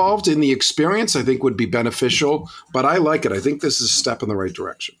fan involved in the experience, I think would be beneficial, but I like it. I think this is a step in the right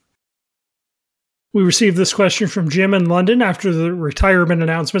direction. We received this question from Jim in London after the retirement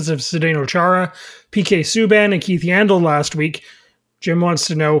announcements of Zdeno Chara, PK Subban, and Keith Yandle last week. Jim wants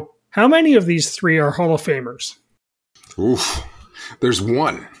to know, how many of these 3 are Hall of Famers? Oof. There's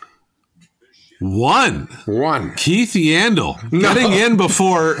one. One. Keith Yandle getting in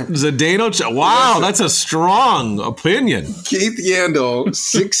before Zdeno. Wow, that's a strong opinion. Keith Yandle,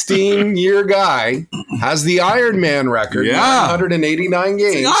 16-year guy, has the Iron Man record, 989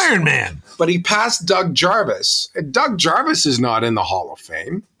 games. The Iron Man. But he passed Doug Jarvis. And Doug Jarvis is not in the Hall of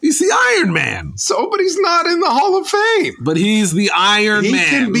Fame. He's the Iron Man. But he's not in the Hall of Fame. But he's the Iron Man. He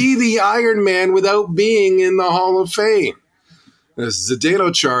can be the Iron Man without being in the Hall of Fame.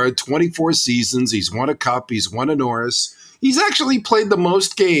 Zdeno Chara, 24 seasons. He's won a cup. He's won a Norris. He's actually played the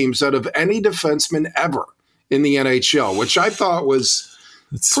most games out of any defenseman ever in the NHL, which I thought was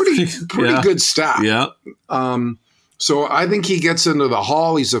pretty good stat. Yeah. So I think he gets into the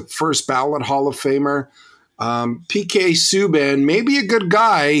Hall. He's a first ballot Hall of Famer. PK Subban may be a good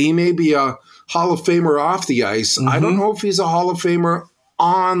guy. He may be a Hall of Famer off the ice. I don't know if he's a Hall of Famer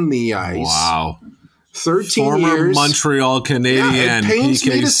on the ice. Wow. 13 Former years. Montreal Canadian, it pains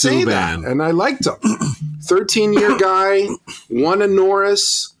PK me to say that, Subban. and I liked him. 13-year guy, won a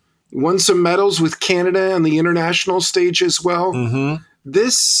Norris, won some medals with Canada on the international stage as well.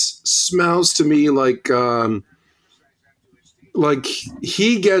 This smells to me like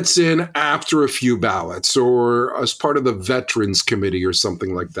he gets in after a few ballots or as part of the Veterans Committee or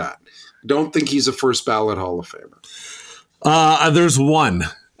something like that. I don't think he's a first ballot Hall of Famer. There's one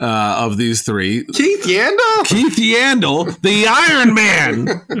of these three. Keith Yandel? Keith Yandel, the Iron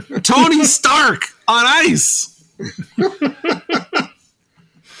Man. Tony Stark on ice.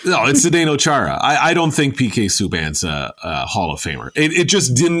 No, it's Zdeno Chara. I don't think PK Subban's a Hall of Famer. It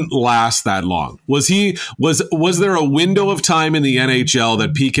just didn't last that long. Was there a window of time in the NHL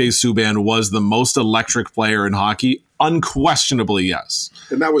that PK Subban was the most electric player in hockey? Unquestionably, yes.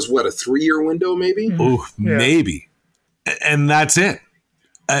 And that was what, a 3-year window, maybe? Oh, maybe. And that's it.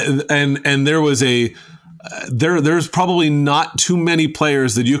 And there was there's probably not too many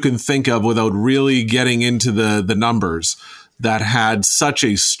players that you can think of without really getting into the numbers that had such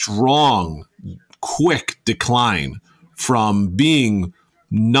a strong, quick decline from being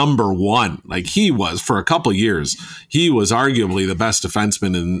number one. Like he was for a couple of years. He was arguably the best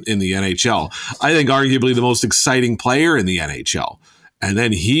defenseman in the NHL. I think arguably the most exciting player in the NHL. And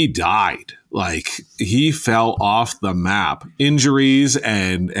then he died. Like he fell off the map. Injuries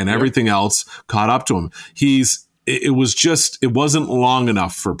and everything else caught up to him. It wasn't long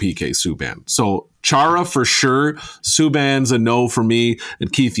enough for PK Subban. So Chara for sure. Subban's a no for me,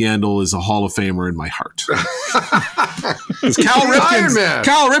 and Keith Yandel is a Hall of Famer in my heart. Cal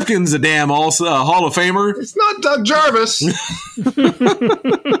Ripken's a damn Hall of Famer. It's not Doug Jarvis.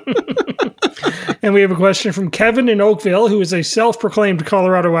 And we have a question from Kevin in Oakville, who is a self-proclaimed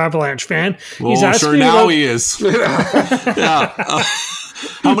Colorado Avalanche fan. He's asking now he is. Yeah.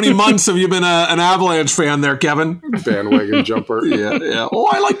 How many months have you been an Avalanche fan there, Kevin? Bandwagon jumper. Yeah. Oh,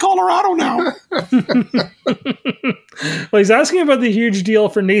 I like Colorado now. Well, he's asking about the huge deal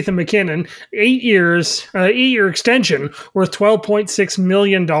for Nathan MacKinnon. 8 years, 8-year extension worth $12.6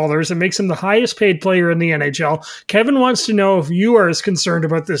 million. It makes him the highest paid player in the NHL. Kevin wants to know if you are as concerned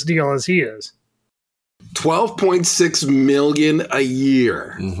about this deal as he is. $12.6 million a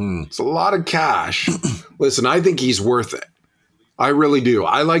year. It's a lot of cash. Listen, I think he's worth it. I really do.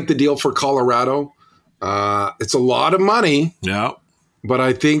 I like the deal for Colorado. It's a lot of money. Yeah. But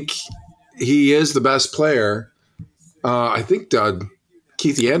I think he is the best player. I think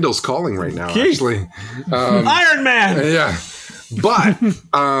Keith Yandel's calling right now, actually. Iron Man! Yeah. But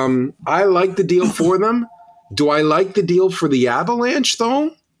I like the deal for them. Do I like the deal for the Avalanche,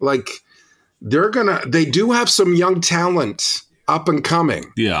 though? Like, they do have some young talent up and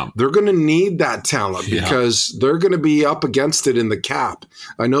coming. Yeah. They're going to need that talent because they're going to be up against it in the cap.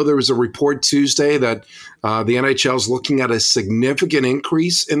 I know there was a report Tuesday that the NHL is looking at a significant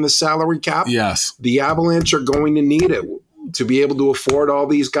increase in the salary cap. Yes. The Avalanche are going to need it to be able to afford all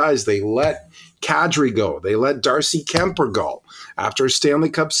these guys. They let Kadri go. They let Darcy Kemper go after Stanley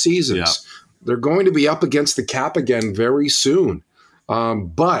Cup seasons. Yeah. They're going to be up against the cap again very soon.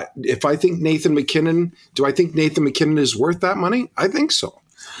 But if I think Nathan MacKinnon, do I think Nathan MacKinnon is worth that money? I think so.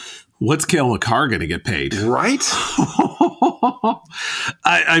 What's Cale Makar going to get paid? Right?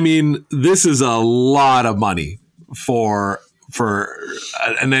 I mean, this is a lot of money for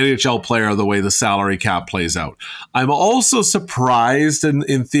an NHL player the way the salary cap plays out. I'm also surprised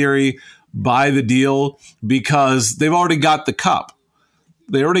in theory by the deal because they've already got the cup.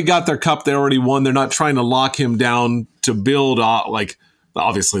 They already got their cup. They already won. They're not trying to lock him down to build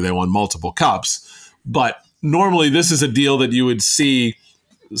obviously they won multiple cups, but normally this is a deal that you would see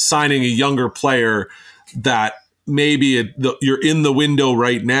signing a younger player that maybe you're in the window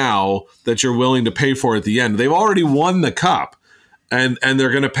right now that you're willing to pay for at the end. They've already won the cup and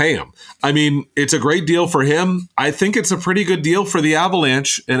they're going to pay him. I mean, it's a great deal for him. I think it's a pretty good deal for the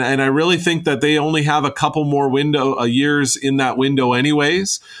Avalanche. And I really think that they only have a couple more years in that window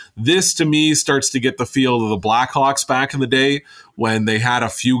anyways. This to me starts to get the feel of the Blackhawks back in the day when they had a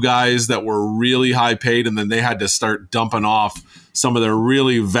few guys that were really high paid and then they had to start dumping off some of their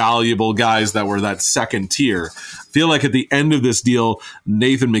really valuable guys that were that second tier. I feel like at the end of this deal,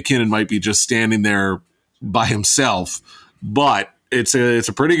 Nathan MacKinnon might be just standing there by himself, but it's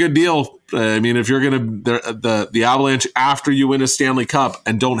a pretty good deal. I mean, if you're going to the Avalanche after you win a Stanley Cup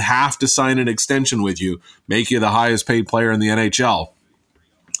and don't have to sign an extension with you, make you the highest paid player in the NHL.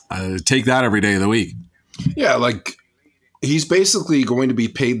 Take that every day of the week. Yeah, like he's basically going to be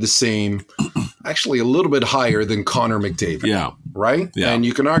paid the same. actually a little bit higher than Connor McDavid. Yeah. Right? Yeah. And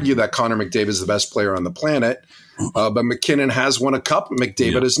you can argue that Connor McDavid is the best player on the planet, but McKinnon has won a cup,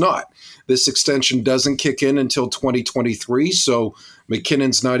 McDavid is not. This extension doesn't kick in until 2023, so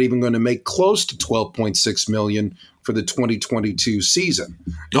McKinnon's not even going to make close to $12.6 million for the 2022 season.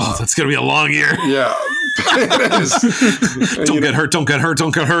 Oh, that's going to be a long year. Yeah, it is. Don't get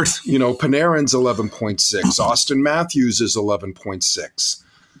hurt. You know, Panarin's 11.6. Austin Matthews is 11.6.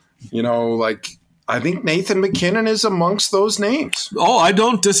 You know, like, I think Nathan McKinnon is amongst those names. Oh, I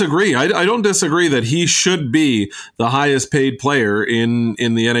don't disagree. I don't disagree that he should be the highest paid player in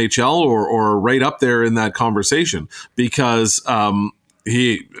the NHL or right up there in that conversation because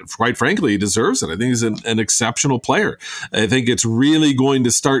he, quite frankly, deserves it. I think he's an exceptional player. I think it's really going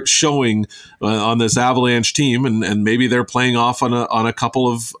to start showing on this Avalanche team, and maybe they're playing off on a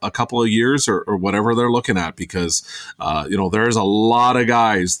couple of years or whatever they're looking at because there's a lot of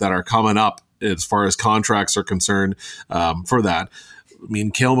guys that are coming up as far as contracts are concerned for that. I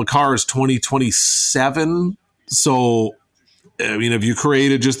mean, Cale Makar is 2027. So, I mean, have you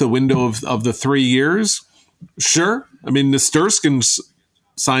created just the window of the 3 years? Sure. I mean, Nesturskin's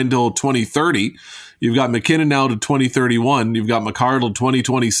signed till 2030. You've got McKinnon now to 2031. You've got Makar till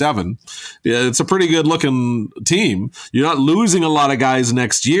 2027. Yeah, it's a pretty good looking team. You're not losing a lot of guys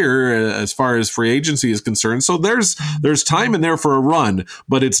next year as far as free agency is concerned. So there's time in there for a run,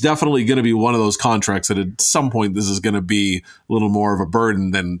 but it's definitely going to be one of those contracts that at some point this is going to be a little more of a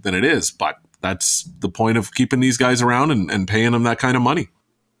burden than it is. But that's the point of keeping these guys around and paying them that kind of money.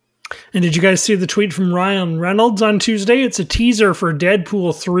 And did you guys see the tweet from Ryan Reynolds on Tuesday? It's a teaser for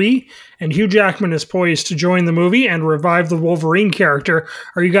Deadpool 3, and Hugh Jackman is poised to join the movie and revive the Wolverine character.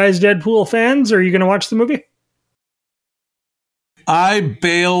 Are you guys Deadpool fans? Or are you going to watch the movie? I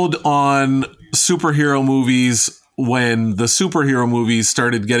bailed on superhero movies when the superhero movies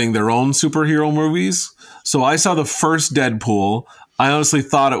started getting their own superhero movies. So I saw the first Deadpool. I honestly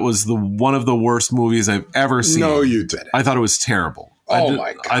thought it was one of the worst movies I've ever seen. No, you didn't. I thought it was terrible.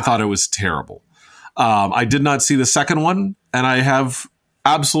 My God. I thought it was terrible. I did not see the second one, and I have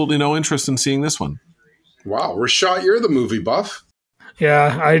absolutely no interest in seeing this one. Wow, Rashad, you're the movie buff.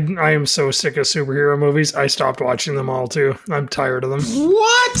 Yeah, I am so sick of superhero movies. I stopped watching them all, too. I'm tired of them.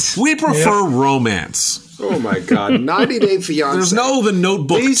 What? We prefer romance. Oh, my God. 90 Day Fiancé. There's no The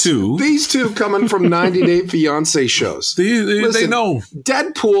Notebook 2. These two coming from 90 Day Fiancé shows. Listen, they know.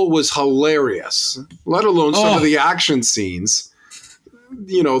 Deadpool was hilarious, let alone some of the action scenes.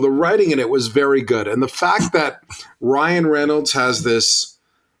 You know, the writing in it was very good. And the fact that Ryan Reynolds has this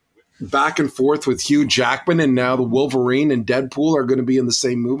back and forth with Hugh Jackman and now the Wolverine and Deadpool are going to be in the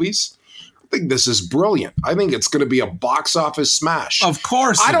same movies, I think this is brilliant. I think it's going to be a box office smash. Of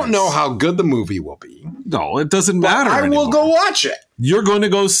course. I don't know how good the movie will be. No, it doesn't matter I anymore. will go watch it. You're going to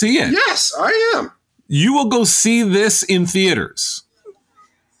go see it. Yes, I am. You will go see this in theaters.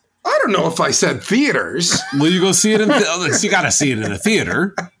 I don't know if I said theaters. Will you go see it in you got to see it in a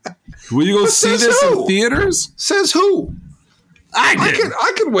theater. Will you go see this in theaters? Says who?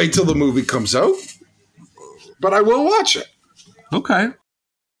 I could wait till the movie comes out, but I will watch it. Okay.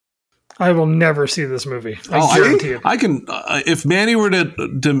 I will never see this movie. I guarantee it. I can. If Manny were to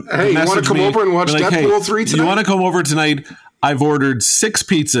hey, you want to come over and watch Deadpool 3 tonight? You want to come over tonight? I've ordered 6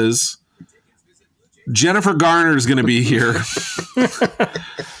 pizzas. Jennifer Garner is going to be here.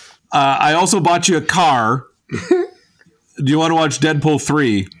 I also bought you a car. Do you want to watch Deadpool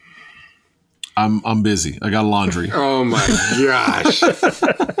 3? I'm busy. I got laundry. Oh my gosh.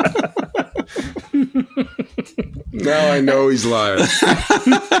 Now I know he's lying.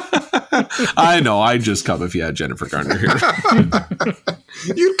 I know. I'd just come if you had Jennifer Garner here.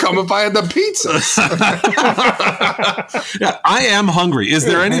 You'd come if I had the pizzas. Yeah, I am hungry. Is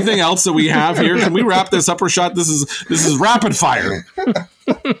there anything else that we have here? Can we wrap this up, Rashad? This is rapid fire.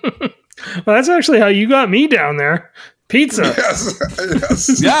 Well, that's actually how you got me down there. Pizza.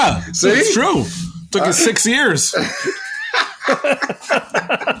 Yes. Yeah, see? It's true. Took us 6 years.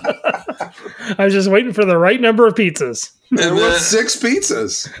 I was just waiting for the right number of pizzas. There were 6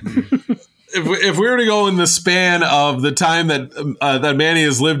 pizzas. If we were to go in the span of the time that Manny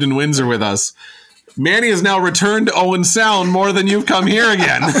has lived in Windsor with us, Manny has now returned to Owen Sound more than you've come here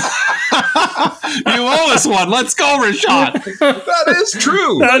again. You owe us one. Let's go, Rashad. That is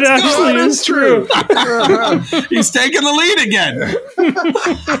true. That actually is true. He's taking the lead again.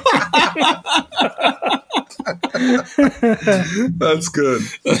 That's good.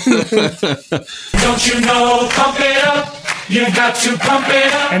 Don't you know, pump it up. You got to pump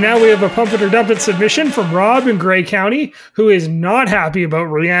it up. And now we have a Pump It or Dump It submission from Rob in Grey County, who is not happy about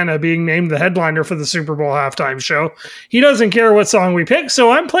Rihanna being named the headliner for the Super Bowl halftime show. He doesn't care what song we pick,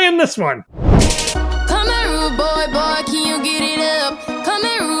 so I'm playing this one. boy, can you get it up? Come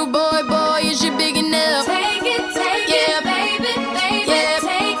here, rude boy, boy, is you big enough? Take it, yeah, baby, baby, yeah,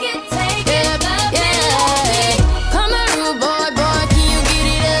 take it, yeah. Come here, rude boy, boy, can you get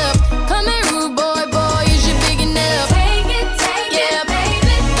it up? Come here, rude boy, boy, is you big enough? Take it, yeah,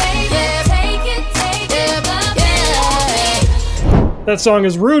 baby, baby, yeah, take it, yeah. That song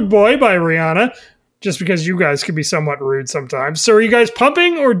is Rude Boy by Rihanna, just because you guys can be somewhat rude sometimes. So are you guys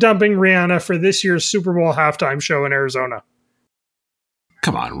pumping or dumping Rihanna for this year's Super Bowl halftime show in Arizona?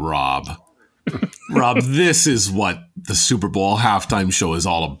 Come on, Rob. Rob, this is what the Super Bowl halftime show is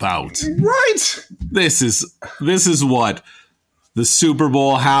all about. Right. This is what the Super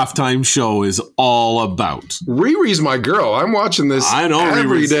Bowl halftime show is all about. Riri's my girl. I'm watching this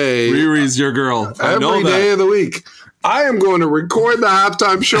every day. Riri's your girl. Every day of the week. I am going to record the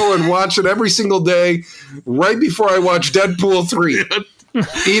halftime show and watch it every single day right before I watch Deadpool 3.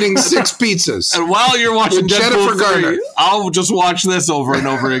 Eating 6 pizzas. And while you're watching Deadpool 3, I'll just watch this over and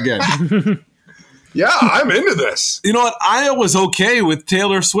over again. Yeah, I'm into this. You know what? I was okay with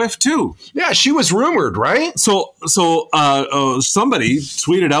Taylor Swift too. Yeah, she was rumored, right? So somebody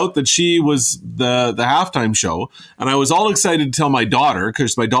tweeted out that she was the halftime show, and I was all excited to tell my daughter,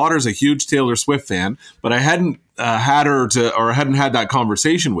 because my daughter's a huge Taylor Swift fan, but I hadn't hadn't had that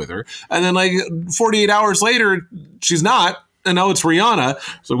conversation with her. And then like 48 hours later, she's not. And now it's Rihanna.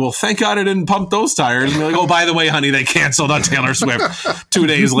 So, well, thank God I didn't pump those tires. And they're like, oh, by the way, honey, they canceled on Taylor Swift 2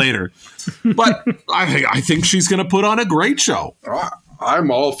 days later. But I think she's going to put on a great show.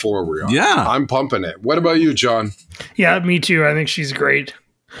 I'm all for Rihanna. Yeah. I'm pumping it. What about you, John? Yeah, me too. I think she's great.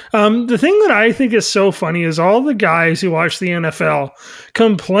 The thing that I think is so funny is all the guys who watch the NFL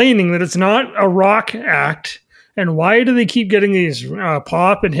complaining that it's not a rock act. And why do they keep getting these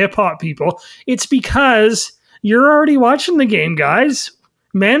pop and hip hop people? It's because you're already watching the game, guys.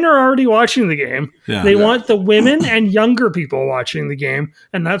 Men are already watching the game. Yeah, they want the women and younger people watching the game,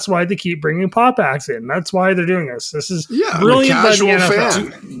 and that's why they keep bringing pop acts in. That's why they're doing this. This is brilliant by the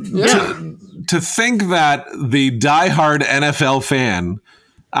NFL. To think that the diehard NFL fan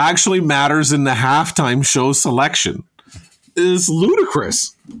actually matters in the halftime show selection is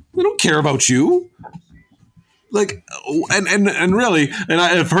ludicrous. They don't care about you. Like, and really, and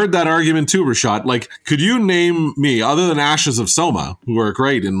I've heard that argument too, Rashad. Like, could you name me, other than Ashes of Soma, who were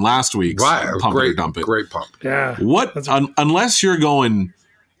great in last week's Pump It or Dump It? Great pump. Yeah. Unless you're going,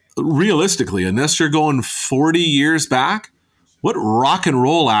 realistically, unless you're going 40 years back, what rock and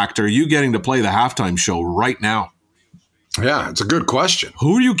roll act are you getting to play the halftime show right now? Yeah, it's a good question.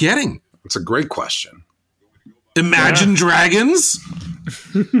 Who are you getting? It's a great question. Imagine Dragons?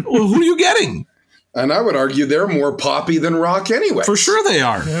 Well, who are you getting? And I would argue they're more poppy than rock anyway. For sure they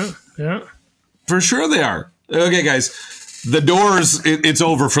are. Yeah. For sure they are. Okay, guys. The Doors, it's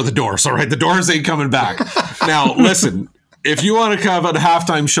over for the Doors, all right? The Doors ain't coming back. Now, listen, if you want to have a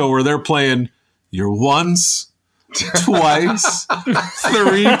halftime show where they're playing You're Once, Twice,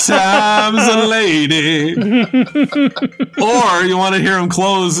 3 Times a Lady, or you want to hear them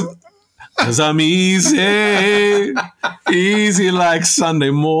close, 'Cause I'm easy like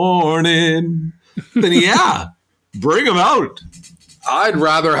Sunday morning, then yeah, bring them out. I'd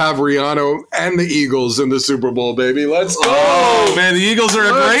rather have Rihanna and the Eagles in the Super Bowl, baby. Let's go. Oh, man, the Eagles are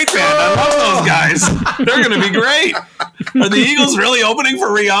a great band. I love those guys. They're going to be great. Are the Eagles really opening for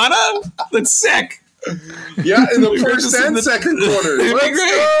Rihanna? That's sick. Yeah, in the first and second quarter. Let's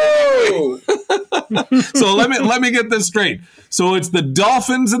go. So let me get this straight. So it's the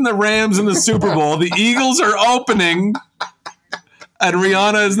Dolphins and the Rams in the Super Bowl. The Eagles are opening, and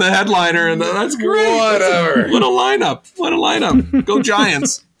Rihanna is the headliner, and that's great. Whatever. What a lineup. What a lineup. Go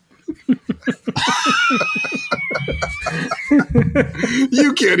Giants.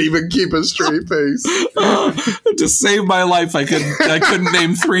 You can't even keep a straight face. To save my life, I couldn't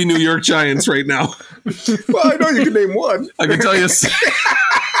name 3 New York Giants right now. Well, I know you can name one. I can tell you.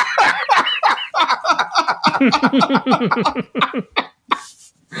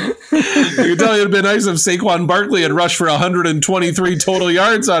 I can tell you it'd been nice if Saquon Barkley had rushed for 123 total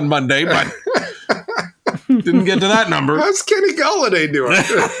yards on Monday, but didn't get to that number. How's Kenny Golladay doing?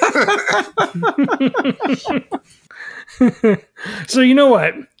 So you know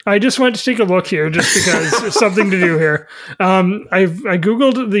what? I just went to take a look here just because there's something to do here. I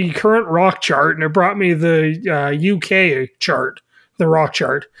Googled the current rock chart, and it brought me the UK chart, the rock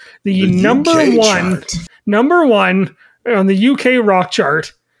chart. The number one on the UK rock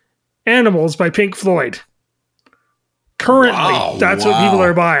chart, Animals by Pink Floyd. Currently, that's what people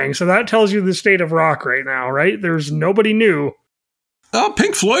are buying. So that tells you the state of rock right now, right? There's nobody new. Oh,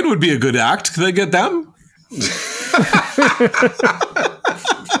 Pink Floyd would be a good act. Could they get them?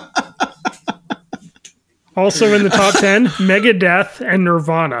 Also in the top 10, Megadeth and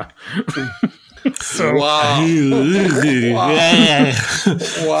Nirvana. So, wow.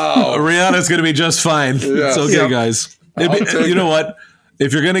 Rihanna's going to be just fine. Yes. It's okay, guys. You know what?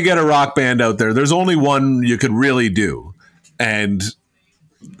 If you're going to get a rock band out there, there's only one you could really do. And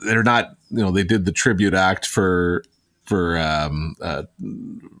they're not, they did the tribute act for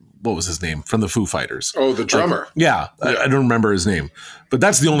what was his name? From the Foo Fighters. Oh, the drummer. I don't remember his name. But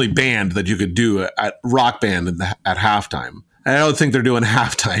that's the only band that you could do at rock band at halftime. And I don't think they're doing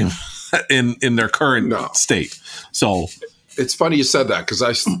halftime in their current state. So it's funny you said that, because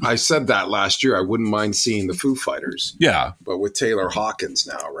I said that last year. I wouldn't mind seeing the Foo Fighters. Yeah. But with Taylor Hawkins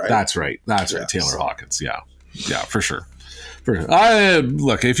now, right? That's right. Right. Taylor Hawkins. Yeah. Yeah, for sure.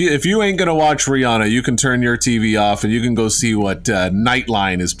 Look, if you ain't gonna watch Rihanna, you can turn your TV off and you can go see what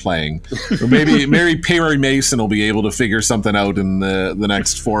Nightline is playing, or maybe Mary Perry Mason will be able to figure something out in the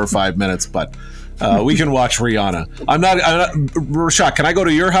next 4 or 5 minutes. But we can watch Rihanna. I'm not Rashad, can I go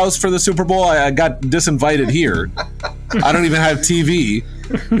to your house for the Super Bowl? I got disinvited here. I don't even have TV.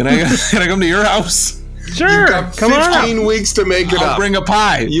 Can I come to your house? Sure, you got 15 weeks to make it up. I'll bring a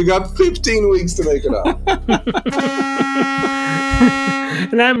pie. You got 15 weeks to make it up.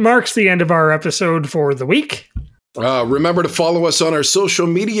 And that marks the end of our episode for the week. Remember to follow us on our social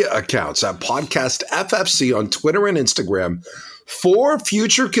media accounts at Podcast FFC on Twitter and Instagram. For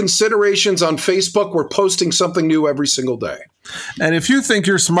future considerations on Facebook, we're posting something new every single day. And if you think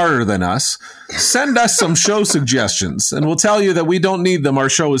you're smarter than us, send us some show suggestions, and we'll tell you that we don't need them. Our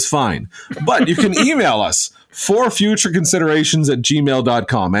show is fine. But you can email us for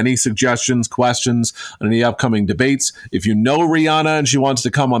futureconsiderations@gmail.com. Any suggestions, questions on any upcoming debates. If you know Rihanna and she wants to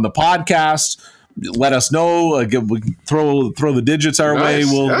come on the podcast, let us know. Throw the digits our way.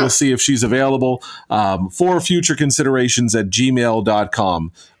 We'll see if she's available. For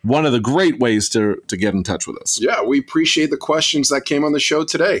futureconsiderations@gmail.com. One of the great ways to get in touch with us. Yeah, we appreciate the questions that came on the show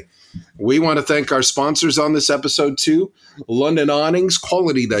today. We want to thank our sponsors on this episode too: London Awnings,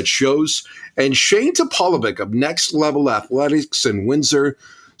 quality that shows, and Shane Topolovic of Next Level Athletics in Windsor,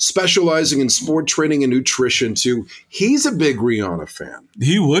 specializing in sport training and nutrition too. He's a big Rihanna fan.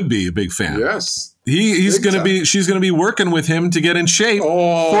 He would be a big fan. Yes. She's going to be working with him to get in shape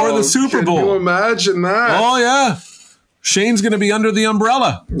for the Super Bowl. Can you imagine that? Oh yeah. Shane's going to be under the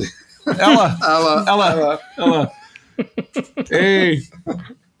umbrella. Ella. Hey.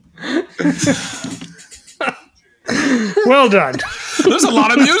 Well done. There's a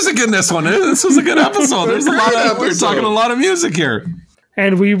lot of music in this one. This was a good episode. We're talking a lot of music here.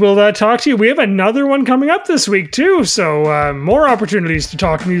 And we will talk to you. We have another one coming up this week, too. So more opportunities to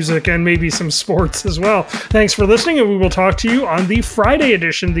talk music and maybe some sports as well. Thanks for listening, and we will talk to you on the Friday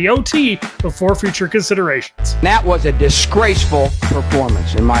edition, the OT, before future considerations. That was a disgraceful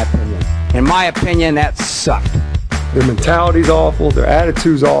performance, in my opinion. In my opinion, that sucked. Their mentality's awful. Their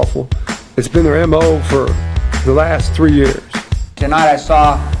attitude's awful. It's been their MO for the last 3 years. Tonight I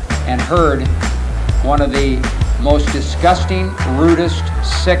saw and heard one of the most disgusting, rudest,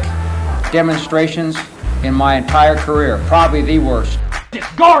 sick demonstrations in my entire career. Probably the worst. It's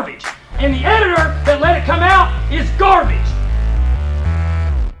garbage, and the editor that let it come out is garbage.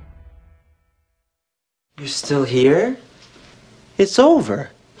 You're still here? It's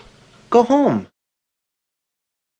over. Go home.